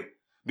ultimate play.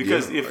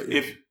 Because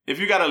if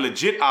you got a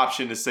legit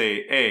option to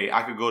say, hey,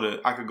 I could go to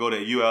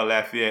UL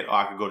Lafayette or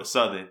I could go to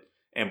Southern,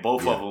 and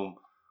both of them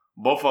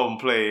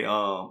play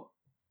a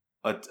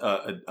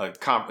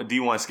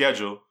D1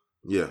 schedule.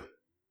 Yeah,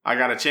 I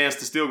got a chance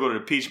to still go to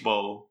the Peach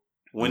Bowl,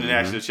 win the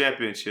national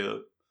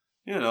championship.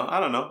 I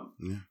don't know.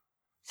 Yeah.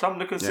 Something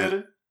to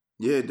consider.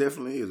 Yeah, it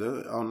definitely is.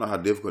 I don't know how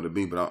difficult it'll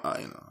be, but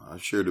I'm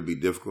sure it'll be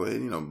difficult.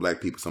 And,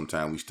 black people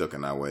sometimes we stuck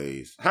in our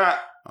ways. I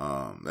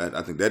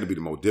think that'd be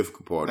the most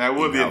difficult part. That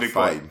would be a big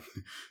part.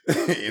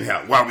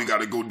 And why we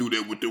got to go do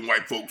that with the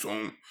white folks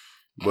on.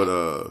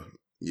 But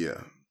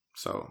yeah,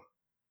 so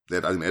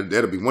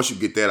that'll be once you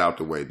get that out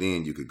the way,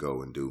 then you could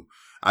go and do.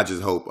 I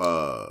just hope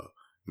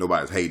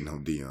nobody's hating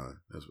on Deion.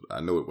 I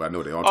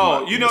know they all.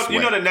 Oh, you know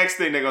the next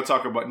thing they're gonna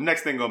talk about. The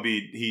next thing gonna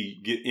be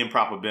he get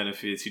improper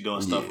benefits. He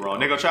doing stuff wrong.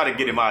 They're gonna try to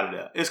get him out of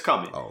there. It's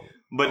coming.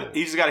 But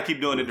he just got to keep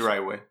doing it the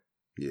right way.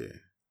 Yeah.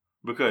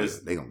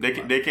 Because they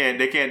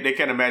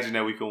can't imagine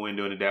that we can win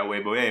doing it that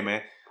way. But hey,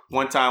 man,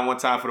 one time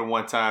for the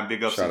one time.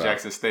 Big ups to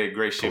Jackson State.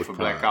 Great shit for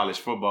Black college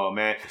football,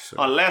 man.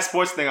 Last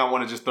sports thing I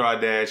want to just throw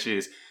out there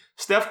is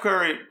Steph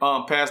Curry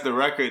passed the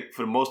record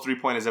for the most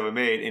 3-pointers ever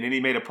made, and then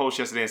he made a post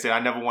yesterday and said, "I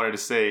never wanted to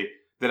say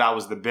that I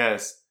was the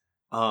best,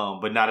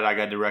 but now that I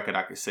got the record,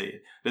 I can say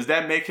it." Does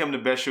that make him the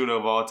best shooter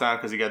of all time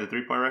because he got the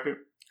 3-point record?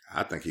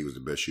 I think he was the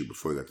best shooter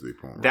before he got the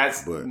 3-point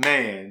record.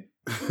 Man.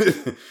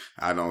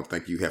 I don't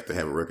think you have to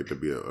have a record to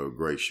be a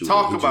great shooter.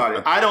 Talk about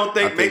it. I don't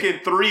think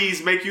making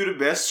threes make you the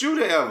best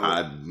shooter ever.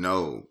 I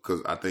know,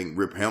 because I think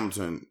Rip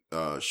Hamilton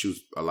shoots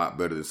a lot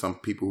better than some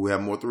people who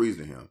have more threes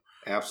than him.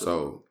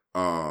 Absolutely.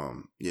 So,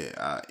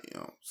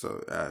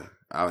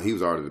 he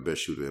was already the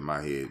best shooter in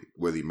my head,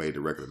 whether he made the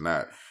record or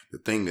not. The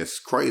thing that's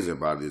crazy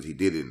about it is he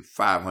did it in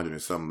 500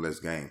 and something less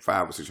games,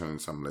 500 or 600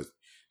 and something less,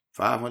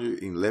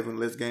 511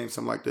 less games,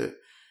 something like that,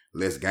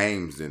 less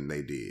games than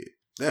they did.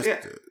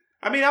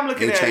 I'm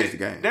looking at it. The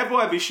game. That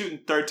boy be shooting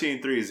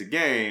 13 threes a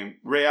game.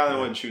 Ray Allen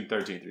wasn't shooting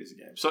 13 threes a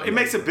game. So it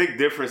makes a big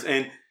difference.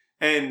 And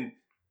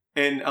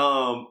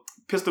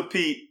Pistol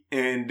Pete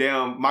and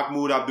damn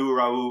Mahmoud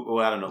Abdul-Rauf,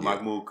 well, I don't know,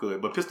 Mahmoud could,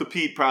 but Pistol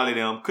Pete probably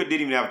didn't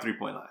even have a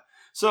 3-point line.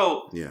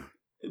 So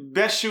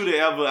best shooter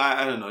ever,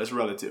 I don't know, it's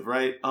relative,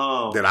 right?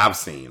 That I've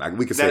seen. Like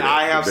we could say that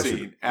I have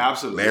seen.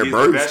 Absolutely. Larry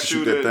Bird used to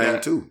shoot that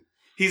thing too.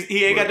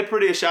 He ain't got the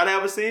prettiest shot I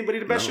ever seen, but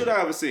he's the best shooter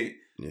I ever seen.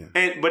 Yeah.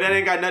 But that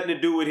ain't got nothing to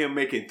do with him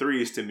making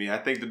threes to me. I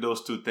think that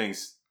those two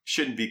things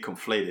shouldn't be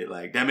conflated.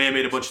 Like, that man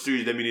made a bunch of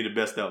threes, that mean he the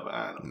best ever.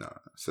 I don't know. No,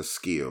 it's a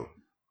skill.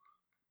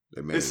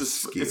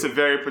 It's a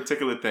very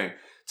particular thing.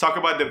 Talk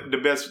about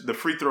the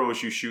free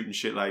throws you shoot and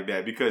shit like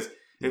that. Because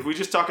if we're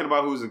just talking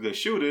about who's a good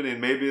shooter, then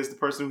maybe it's the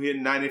person who hit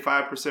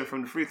 95%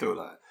 from the free throw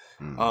line.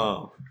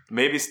 Mm-hmm.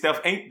 Maybe Steph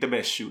ain't the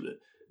best shooter.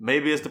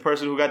 Maybe it's the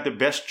person who got the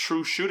best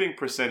true shooting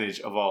percentage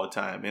of all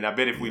time. And I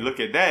bet if we look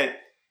at that,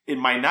 it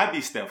might not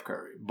be Steph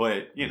Curry,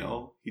 but,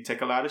 he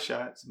take a lot of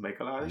shots, make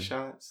a lot of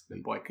shots.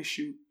 The boy could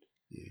shoot.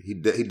 Yeah, he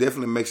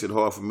definitely makes it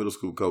hard for middle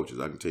school coaches.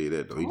 I can tell you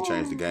that though. He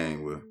changed the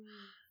game where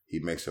he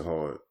makes it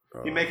hard.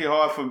 He make it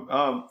hard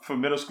for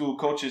middle school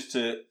coaches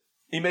to.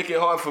 He make it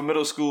hard for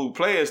middle school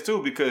players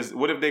too, because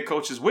what if they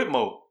coaches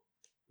Whitmore?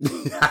 Let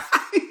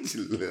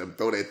him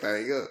throw that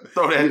thing up.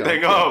 Throw that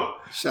thing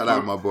up. Shout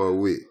out my boy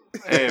Whit.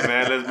 Hey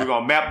man, we're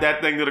gonna map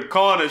that thing to the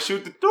corner,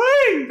 shoot the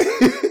three.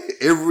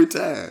 Every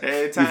time.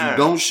 Every time. If you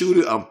don't shoot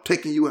it, I'm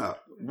taking you out.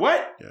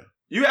 What? Yeah.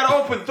 You had an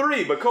open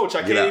three, but coach,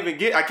 I can't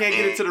get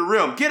it to the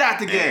rim. Get out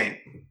the game.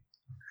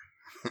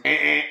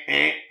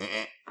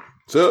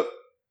 Sup?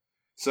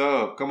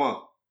 So come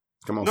on.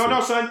 Come on.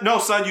 No, son. No,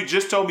 son. You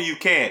just told me you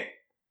can't.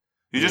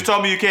 You just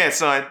told me you can't,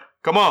 son.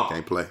 Come on.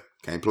 Can't play.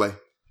 Can't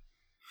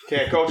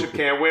coach him.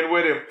 Can't win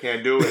with him.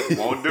 Can't do it.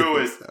 Won't do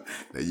it.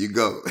 There you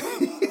go.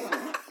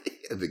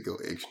 Had to go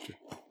extra.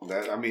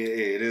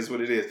 It is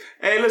what it is.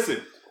 Hey,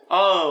 listen.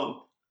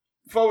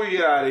 Before we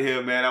get out of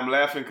here, man, I'm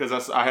laughing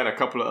because I had a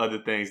couple of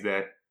other things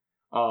that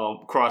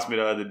crossed me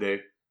the other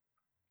day.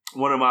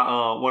 One of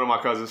my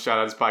cousins, shout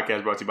out this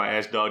podcast brought to you by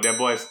Ash Dog. That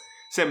boy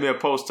sent me a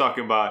post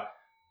talking about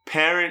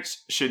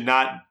parents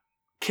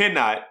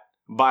cannot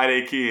buy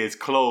their kids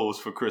clothes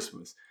for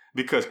Christmas,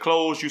 because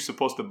clothes you're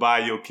supposed to buy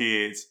your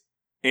kids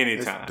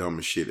anytime. That's the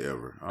dumbest shit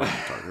ever. I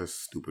don't talk. That's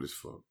stupid as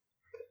fuck.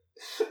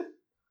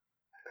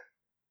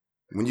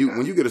 When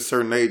you get a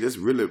certain age, that's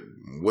really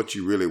what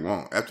you really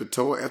want. After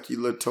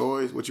you little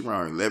toys, what you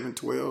around 11,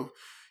 12,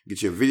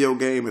 get your video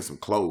game and some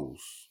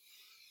clothes.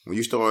 When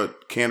you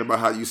start caring about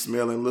how you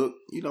smell and look,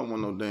 you don't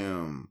want no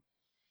damn.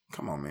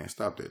 Come on, man,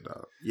 stop that,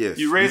 dog. Yes,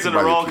 you raising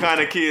the wrong kind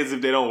of kids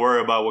if they don't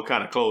worry about what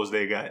kind of clothes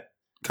they got.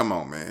 Come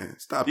on, man,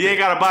 stop. You ain't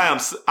gotta buy them.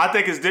 I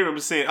think it's different from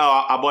saying,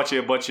 "Oh, I bought you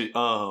a bunch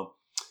of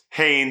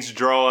Hanes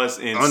drawers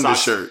and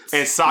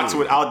undershirts socks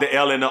without the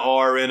L and the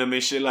R in them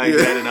and shit like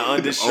that, and the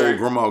undershirt." Old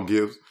grandma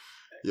gifts.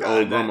 Your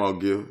old grandma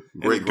gift,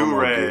 great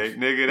grandma gift,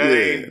 nigga.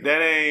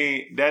 That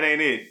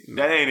ain't it.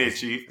 That ain't it,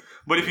 Chief.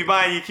 But if you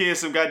buying your kids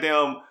some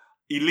goddamn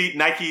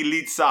Nike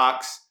Elite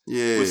socks,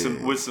 with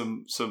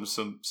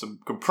some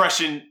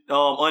compression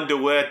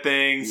underwear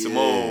things, some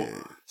old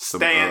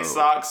stand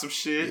socks, some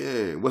shit.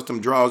 Yeah, what's them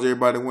drawers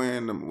everybody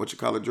wearing? What you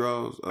call it,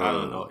 drawers? I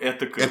don't know.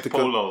 Ethica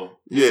polo.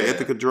 Yeah,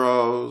 Ethica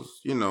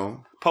drawers. You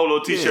know, polo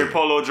t-shirt,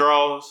 polo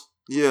drawers.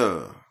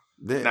 Yeah.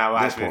 Now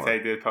watch me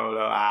take this polo.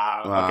 Okay,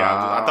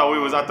 I thought we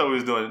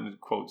was doing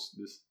quotes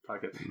this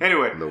podcast.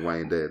 Anyway, the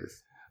Wayne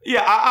Daddies.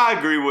 Yeah, I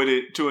agree with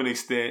it to an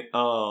extent.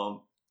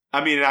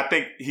 I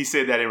think he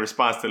said that in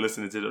response to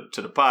listening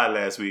to the pod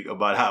last week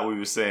about how we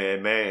were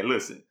saying, man,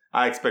 listen,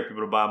 I expect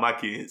people to buy my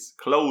kids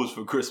clothes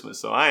for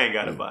Christmas, so I ain't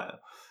gotta buy them.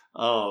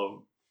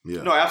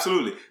 No,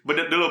 absolutely. But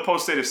the little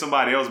post said if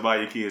somebody else buy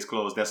your kids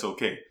clothes, that's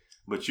okay.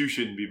 But you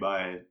shouldn't be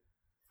buying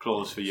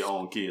clothes for your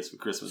own kids for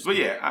Christmas. But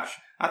yeah,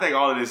 I think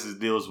all of this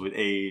deals with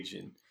age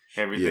and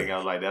everything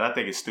else like that. I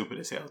think it's stupid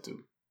as hell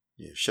too.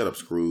 Yeah, shut up,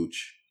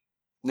 Scrooge.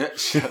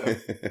 Shut up.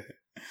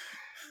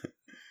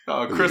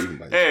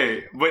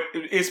 Hey, but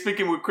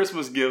speaking with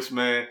Christmas gifts,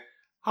 man,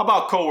 how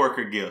about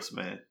coworker gifts,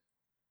 man?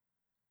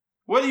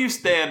 Where do you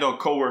stand on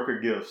coworker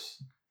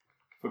gifts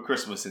for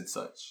Christmas and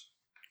such?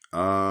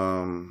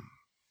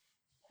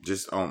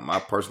 Just on my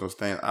personal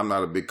stand, I'm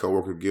not a big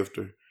coworker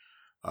gifter.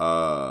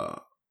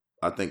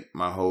 I think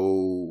my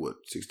whole,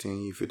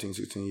 15,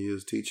 16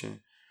 years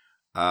teaching,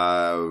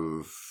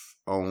 I've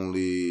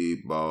only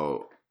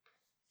bought,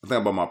 I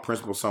think I bought my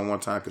principal something one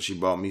time because she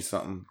bought me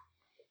something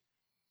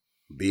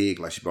big,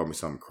 like she bought me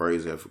something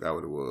crazy. I forgot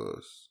what it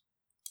was.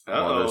 I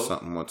bought her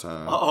something one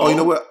time. Oh, you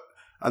know what?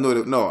 I know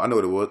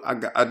what it was.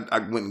 I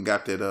went and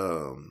got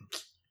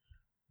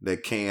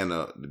that can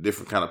of the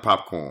different kind of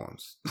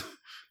popcorns.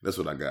 That's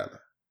what I got her.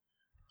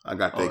 I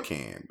got that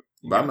can.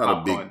 But I'm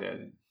not a big...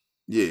 Daddy.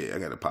 Yeah, I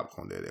got a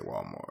popcorn daddy at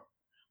Walmart.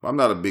 But I'm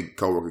not a big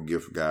coworker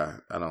gift guy.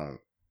 I don't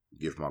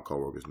gift my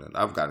coworkers nothing.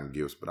 I've gotten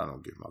gifts, but I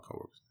don't gift my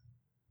coworkers.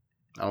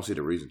 I don't see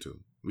the reason to.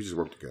 We just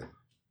work together.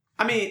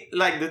 I mean,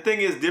 like, the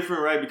thing is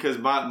different, right? Because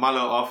my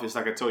little office,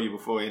 like I told you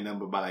before, ain't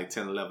numbered by like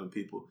 10, 11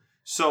 people.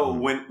 So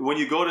when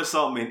you go to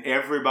something and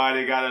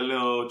everybody got a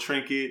little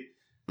trinket,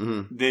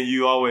 then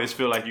you always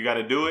feel like you got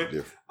to do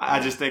it. I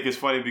just think it's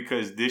funny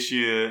because this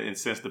year and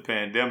since the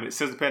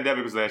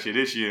pandemic was last year,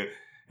 this year,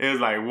 it was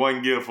like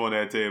one gift on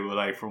that table,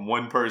 like from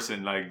one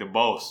person, like the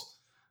boss.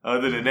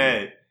 Other than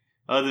that,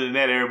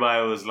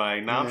 everybody was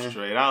like, nah, I'm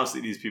straight. I don't see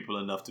these people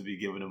enough to be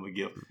giving them a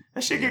gift.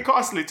 That shit get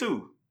costly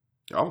too.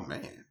 Oh,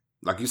 man.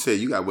 Like you said,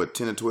 you got,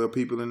 10 or 12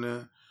 people in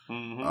there?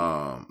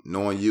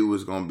 Knowing you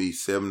is going to be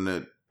 7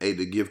 to 8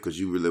 to gift because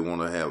you really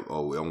want to have, I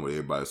want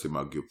everybody to see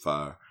my gift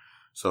fire.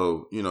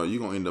 So, you're going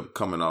to end up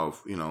coming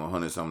off,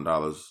 $100-something,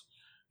 and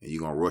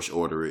you're going to rush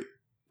order it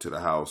to the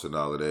house and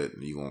all of that,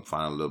 and you're going to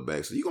find a little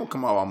bag. So you're going to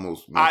come out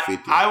almost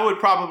 $150. I would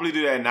probably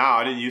do that now.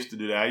 I didn't used to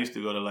do that. I used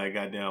to go to like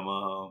goddamn,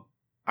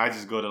 I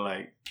just go to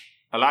like,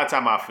 a lot of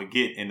time I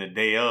forget, and the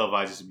day of,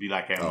 I just be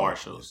like at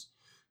Marshall's.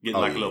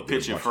 Getting little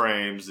picture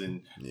frames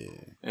and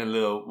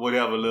little,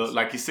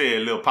 like you said, a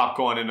little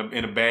popcorn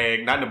in a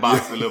bag, not in a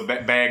box, a little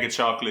bag of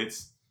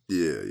chocolates.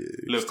 Yeah.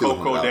 Little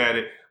Cocoa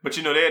Daddy. But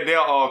you know, they'll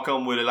all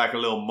come with like a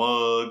little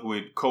mug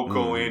with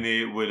cocoa in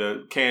it, with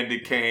a candy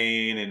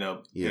cane and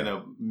a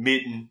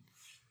mitten.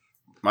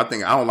 My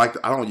thing, I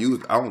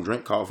don't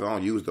drink coffee. I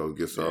don't use those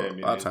gifts. So a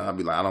lot of times I'll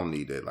be like, I don't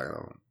need that. Like, I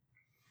don't.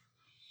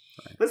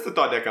 That's the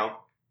thought that count.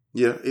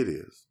 Yeah, it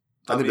is.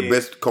 I think the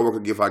best coworker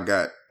gift I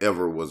got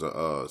ever was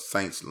a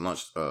Saints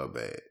lunch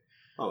bag.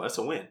 Oh, that's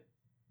a win.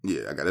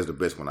 Yeah, that's the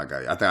best one I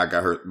got. I think I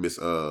got her Miss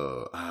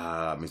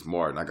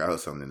Martin. I got her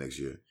something the next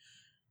year.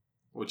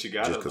 What you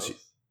got? Just because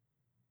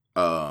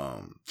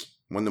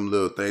one of them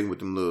little things with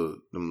them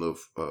little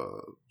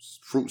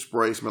fruit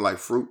spray, smell like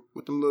fruit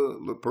with them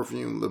little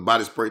perfume, little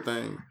body spray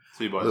thing.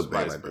 So you bought a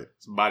body spray.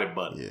 It's body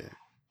butter. Yeah.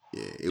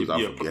 It was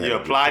you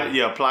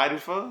applied it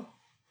for her?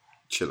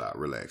 Chill out,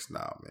 relax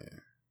now,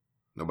 man.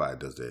 Nobody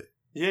does that.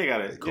 You ain't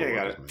got it.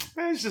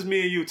 Man, it's just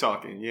me and you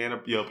talking.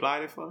 You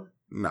applied it for her?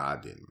 Nah, I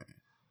didn't, man.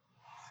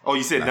 Oh,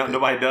 you said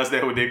nobody does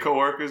that with their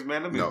coworkers,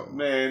 man? No.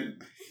 Man.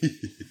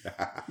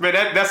 Man,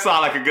 that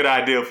sounds like a good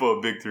idea for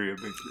a big three.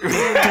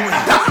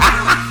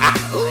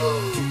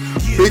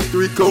 Big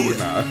three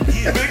coworkers.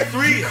 Big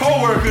three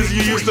coworkers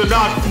you used to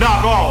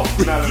knock off.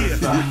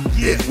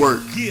 At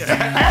work.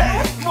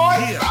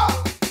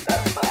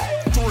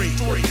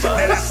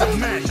 That's a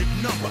magic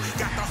number.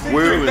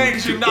 Three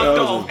things you knocked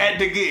off at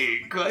the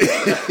gig.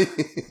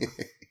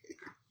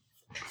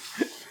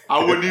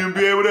 I wouldn't even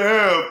be able to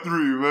have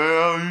three,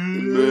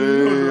 man.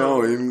 Man, I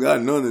don't even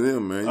got none of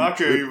them, man. I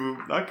can't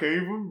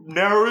even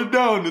narrow it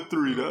down to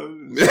three, though.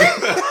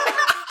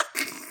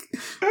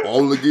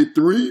 Only get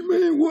three,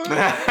 man. What?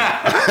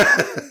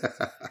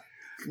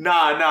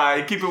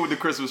 Nah. Keep it with the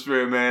Christmas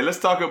spirit, man. Let's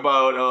talk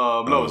about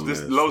Los.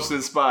 This Los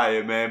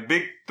inspired, man.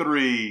 Big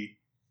three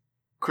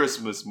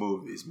Christmas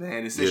movies,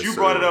 man. And since you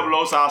brought it up,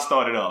 Los, I'll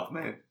start it off,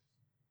 man.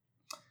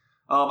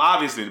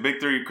 Obviously, the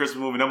big three Christmas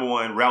movie. Number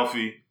one,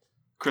 Ralphie.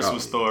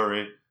 Christmas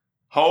Story.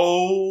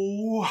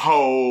 Ho,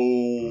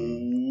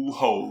 ho,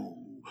 ho.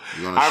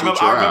 I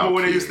remember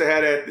when they used to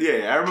have that.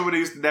 Yeah, I remember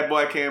that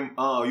boy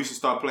used to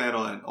start playing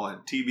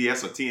on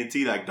TBS or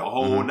TNT like the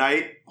whole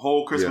night,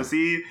 whole Christmas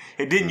Eve.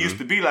 It didn't used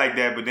to be like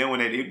that, but then when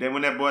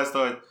that boy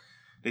started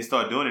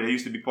doing it, it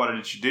used to be part of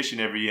the tradition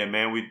every year,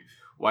 man. We'd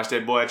watch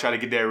that boy try to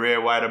get that red,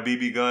 white, or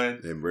BB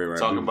gun.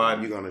 Talk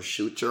about you're gonna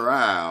shoot your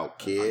eye out,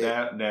 kid.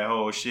 That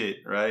whole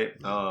shit, right?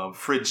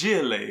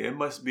 Fragile. It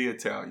must be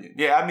Italian.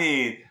 Yeah, I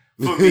mean,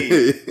 for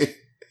me,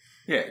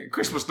 yeah,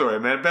 Christmas Story,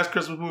 man, best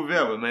Christmas movie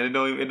ever, man. It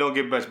don't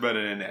get much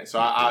better than that. So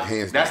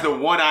that's the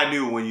one I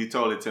knew when you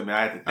told it to me.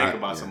 I had to think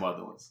about some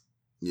other ones.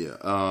 Yeah.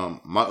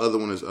 My other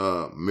one is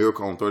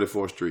Miracle on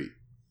 34th Street.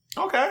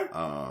 Okay.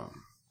 I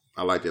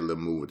like that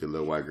little movie with the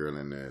little white girl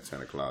in there,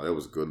 Santa Claus. That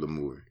was a good little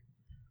movie.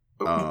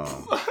 That's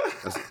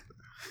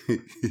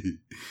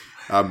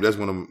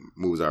one of the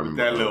movies I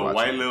remember. That little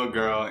white little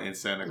girl in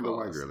Santa Claus. Little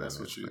white girl. That's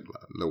what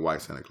little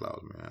white Santa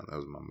Claus, man. That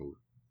was my movie.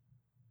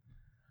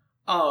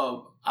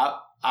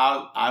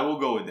 I will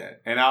go with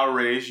that, and I'll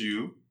raise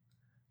you.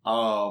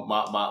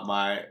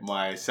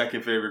 My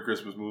second favorite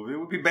Christmas movie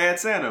would be Bad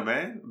Santa,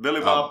 man.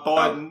 Billy Bob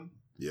Thornton.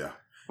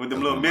 With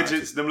them little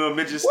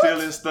midgets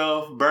stealing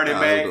stuff, Bernie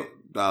Mac.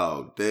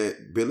 Dog,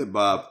 that Billy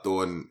Bob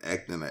Thornton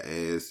acting the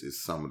ass is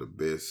some of the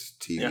best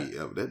TV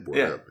ever. That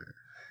boy up there.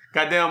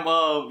 Goddamn,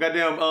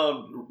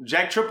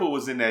 Jack Triple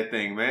was in that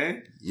thing,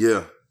 man.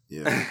 Yeah.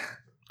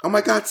 Oh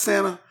my God,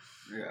 Santa.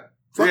 Yeah.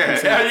 Fuck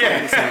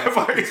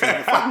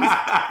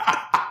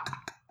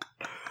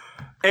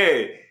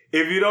Hey,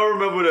 if you don't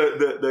remember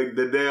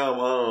the damn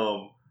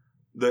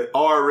the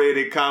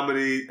R-rated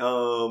comedy, you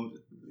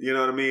know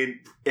what I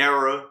mean,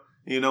 era.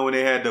 You know, when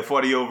they had the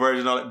 40-year-old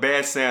version, all that.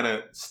 Bad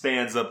Santa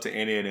stands up to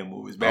any of them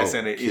movies. Bad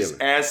Santa is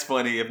as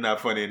funny, if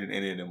not funnier than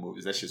any of them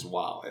movies. That's just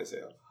wild as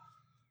hell.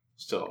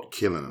 So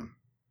killing them.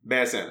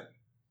 Bad Santa.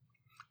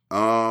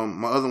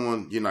 My other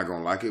one, you're not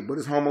gonna like it, but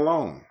it's Home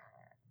Alone.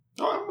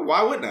 Oh,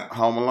 why wouldn't I?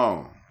 Home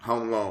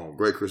Alone,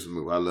 great Christmas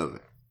movie. I love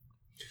it.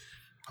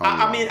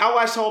 I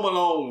watched Home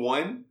Alone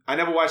 1. I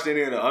never watched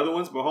any of the other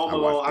ones, but Home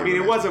Alone. I mean,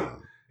 it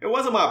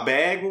wasn't my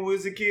bag when we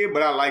was a kid,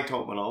 but I liked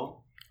Home Alone.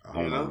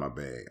 Home Alone, my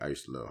bag. I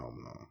used to love Home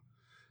Alone.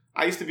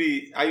 I used to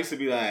be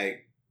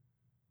like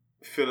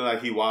feeling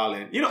like he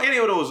wilding. You know, any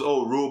of those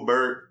old Rube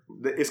Berg?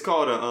 It's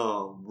called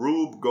a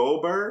Rube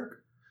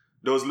Goldberg.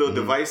 Those little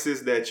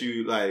devices that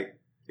you like.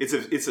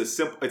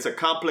 It's a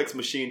complex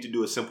machine to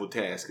do a simple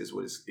task. Is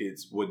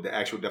what the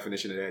actual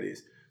definition of that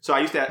is. So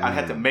I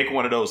had to make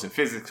one of those in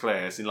physics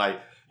class, and like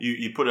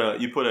you put a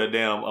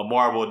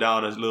marble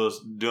down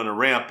doing a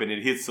ramp, and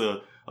it hits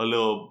a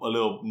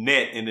little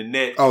net, and the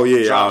net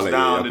drops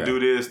down to do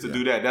this,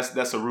 do that.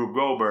 That's a Rube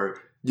Goldberg.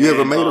 You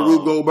ever made a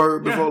Rube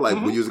Goldberg before? Like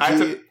when you was a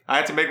kid? I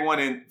had to make one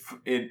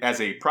in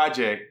as a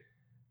project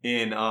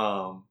in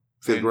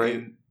fifth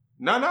grade.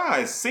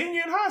 No,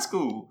 senior in high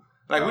school.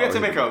 Like we had to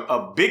make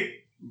a big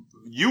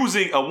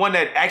using a one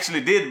that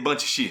actually did a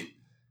bunch of shit.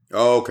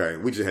 Oh, okay.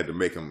 We just had to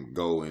make them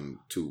go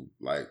into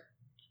like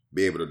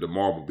the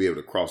marble be able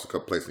to cross a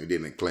couple places. We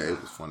did it in class. It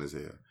was fun as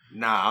hell.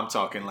 Nah, I'm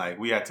talking like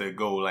we had to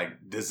go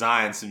like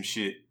design some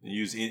shit and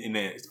use in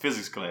that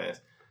physics class.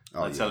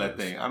 until that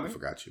thing. I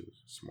forgot you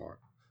was smart.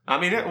 I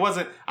mean, it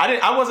wasn't. I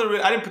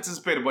didn't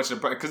participate in a bunch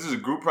of because it was a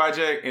group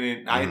project, and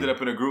then I ended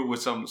up in a group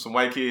with some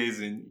white kids,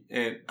 and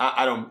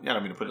I don't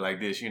mean to put it like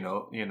this, you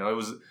know, it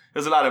was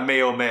a lot of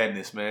male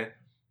madness, man,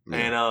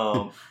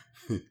 and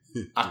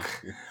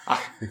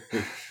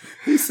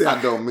he said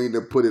I don't mean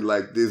to put it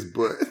like this,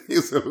 but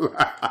it's a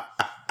lot.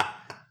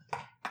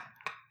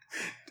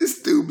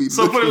 This dude be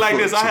so put it like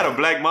this: I had a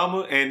black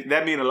mama, and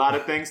that mean a lot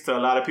of things to a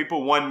lot of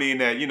people. One mean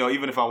that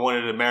even if I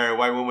wanted to marry a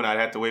white woman, I'd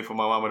have to wait for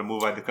my mama to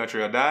move out the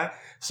country or die.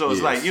 So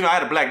it's like I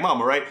had a black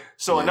mama, right?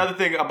 So another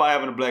thing about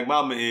having a black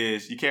mama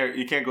is you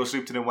can't go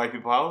sleep to them white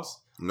people's house.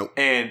 Nope.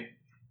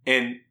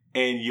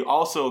 And you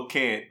also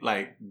can't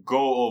like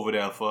go over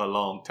there for a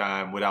long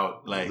time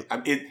without like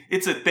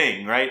it's a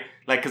thing, right?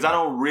 Like because I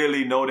don't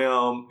really know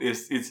them.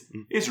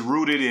 It's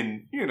rooted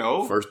in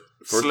first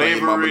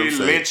slavery,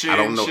 lynching. I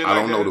don't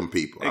know them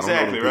people.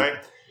 Exactly, right?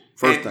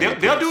 First thing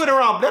they'll do it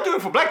around. They'll do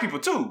it for black people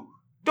too.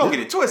 Don't get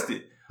it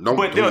twisted.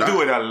 But they'll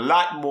do it a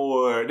lot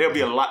more. They'll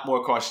be a lot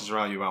more cautious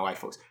around you around white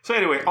folks. So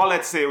anyway, all that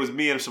to say, it was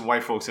me and some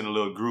white folks in a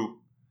little group.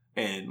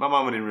 And my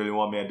mama didn't really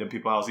want me at them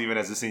people's house, even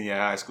as a senior in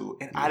high school.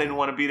 And I didn't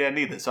want to be there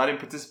neither. So I didn't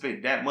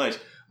participate that much.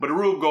 But the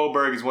Rube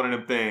Goldberg is one of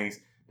them things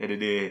that they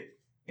did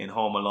in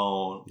Home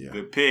Alone. Yeah.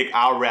 Good pick.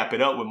 I'll wrap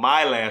it up with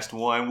my last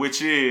one,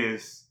 which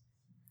is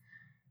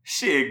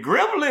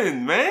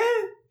Gremlins,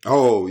 man.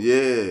 Oh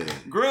yeah,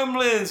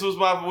 Gremlins was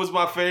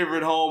my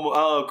favorite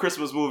home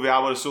Christmas movie. I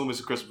would assume it's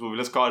a Christmas movie.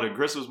 Let's call it a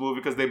Christmas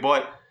movie because they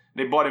bought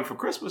him for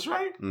Christmas,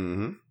 right?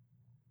 Mm-hmm.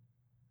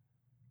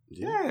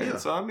 Yeah.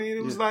 So I mean,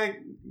 it was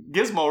like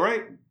Gizmo,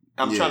 right?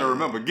 I'm trying to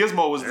remember.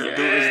 Gizmo was the dude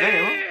his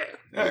name.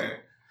 Huh? Yeah.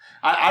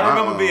 I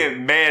remember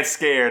being mad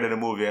scared of the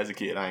movie as a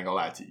kid. I ain't gonna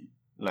lie to you.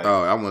 Like,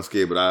 I wasn't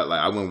scared, but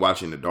I wasn't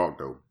watching in the dark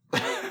though.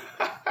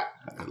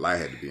 The light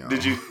had to be on.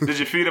 Did you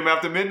feed him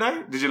after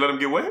midnight? Did you let him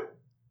get wet?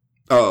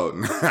 Oh,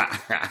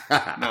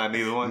 nah,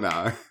 neither one.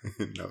 Nah,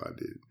 no, I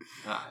didn't.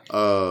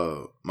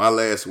 My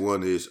last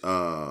one is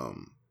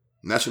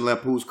National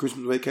Lampoon's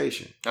Christmas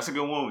Vacation. That's a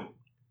good movie.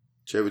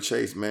 Chevy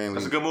Chase, man.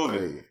 That's a good movie.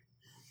 Hey,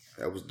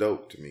 that was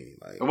dope to me.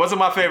 Like, it wasn't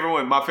my favorite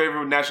one. My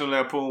favorite National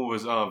Lampoon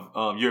was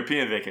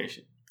European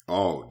Vacation.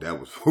 Oh, that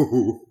was.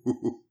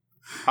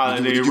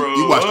 Holiday Road.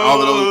 You watched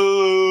all of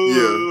those?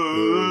 Yeah.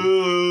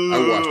 I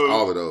watched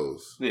all of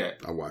those. Yeah.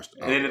 I watched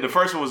all And then the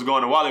first one was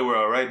Going to Wally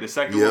World, right? The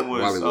second one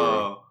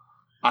was,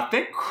 I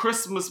think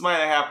Christmas might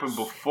have happened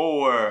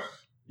before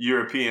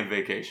European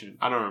Vacation.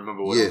 I don't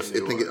remember what it was.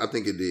 I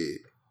think it did.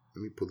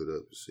 Let me pull it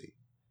up and see.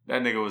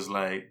 That nigga was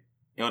like,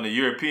 on the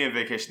European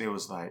Vacation, it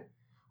was like,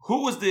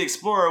 who was the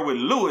explorer with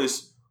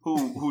Lewis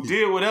who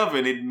did whatever?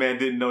 And the man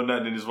didn't know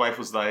nothing. And his wife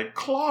was like,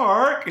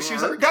 Clark. And she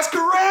was like, that's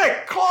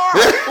correct, Clark.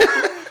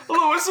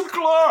 Lewis and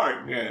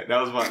Clark. Yeah, that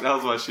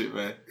was my shit,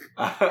 man.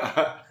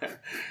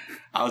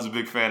 I was a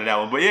big fan of that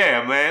one. But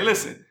yeah, man,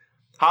 listen.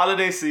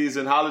 Holiday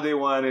season, holiday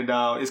winding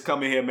down. It's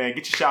coming here, man.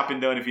 Get your shopping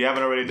done. If you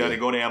haven't already done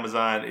it, go to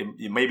Amazon.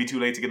 It may be too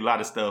late to get a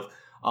lot of stuff.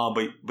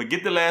 But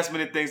get the last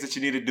minute things that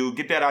you need to do.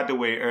 Get that out the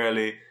way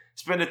early.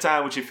 Spend the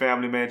time with your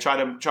family, man.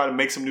 Try to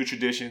make some new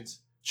traditions.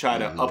 Try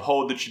to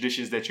uphold the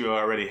traditions that you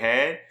already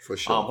had. For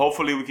sure.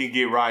 Hopefully we can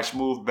get Raj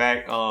Smooth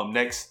back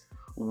next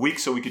week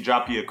so we can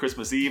drop you a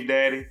Christmas Eve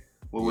Daddy.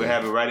 We'll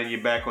have it right in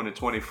your back on the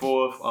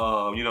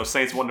 24th.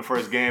 Saints won the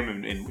first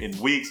game in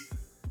weeks.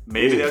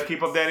 Maybe they'll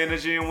keep up that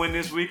energy and win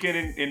this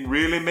weekend and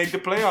really make the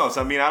playoffs.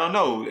 I mean, I don't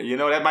know.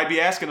 That might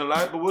be asking a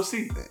lot, but we'll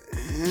see.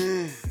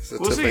 It's a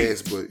tough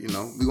ass, but we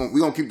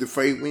gonna keep the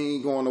faith. We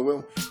ain't going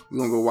nowhere. We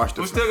gonna go watch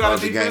the. We still got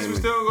a defense. We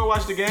still gonna go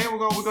watch the game. We're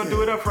gonna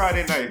do it up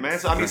Friday night, man.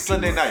 So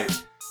Sunday night.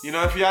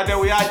 If you're out there,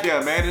 we out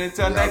there, man. And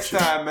until next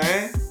time,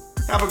 man.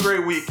 Have a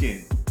great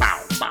weekend.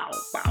 Bow, bow,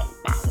 bow,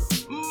 bow.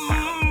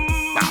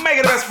 Make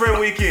it a best friend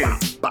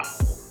weekend. Bow,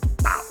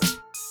 bow, bow,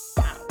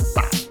 bow,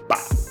 bow,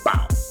 bow,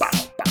 bow, bow.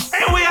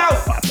 And we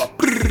out.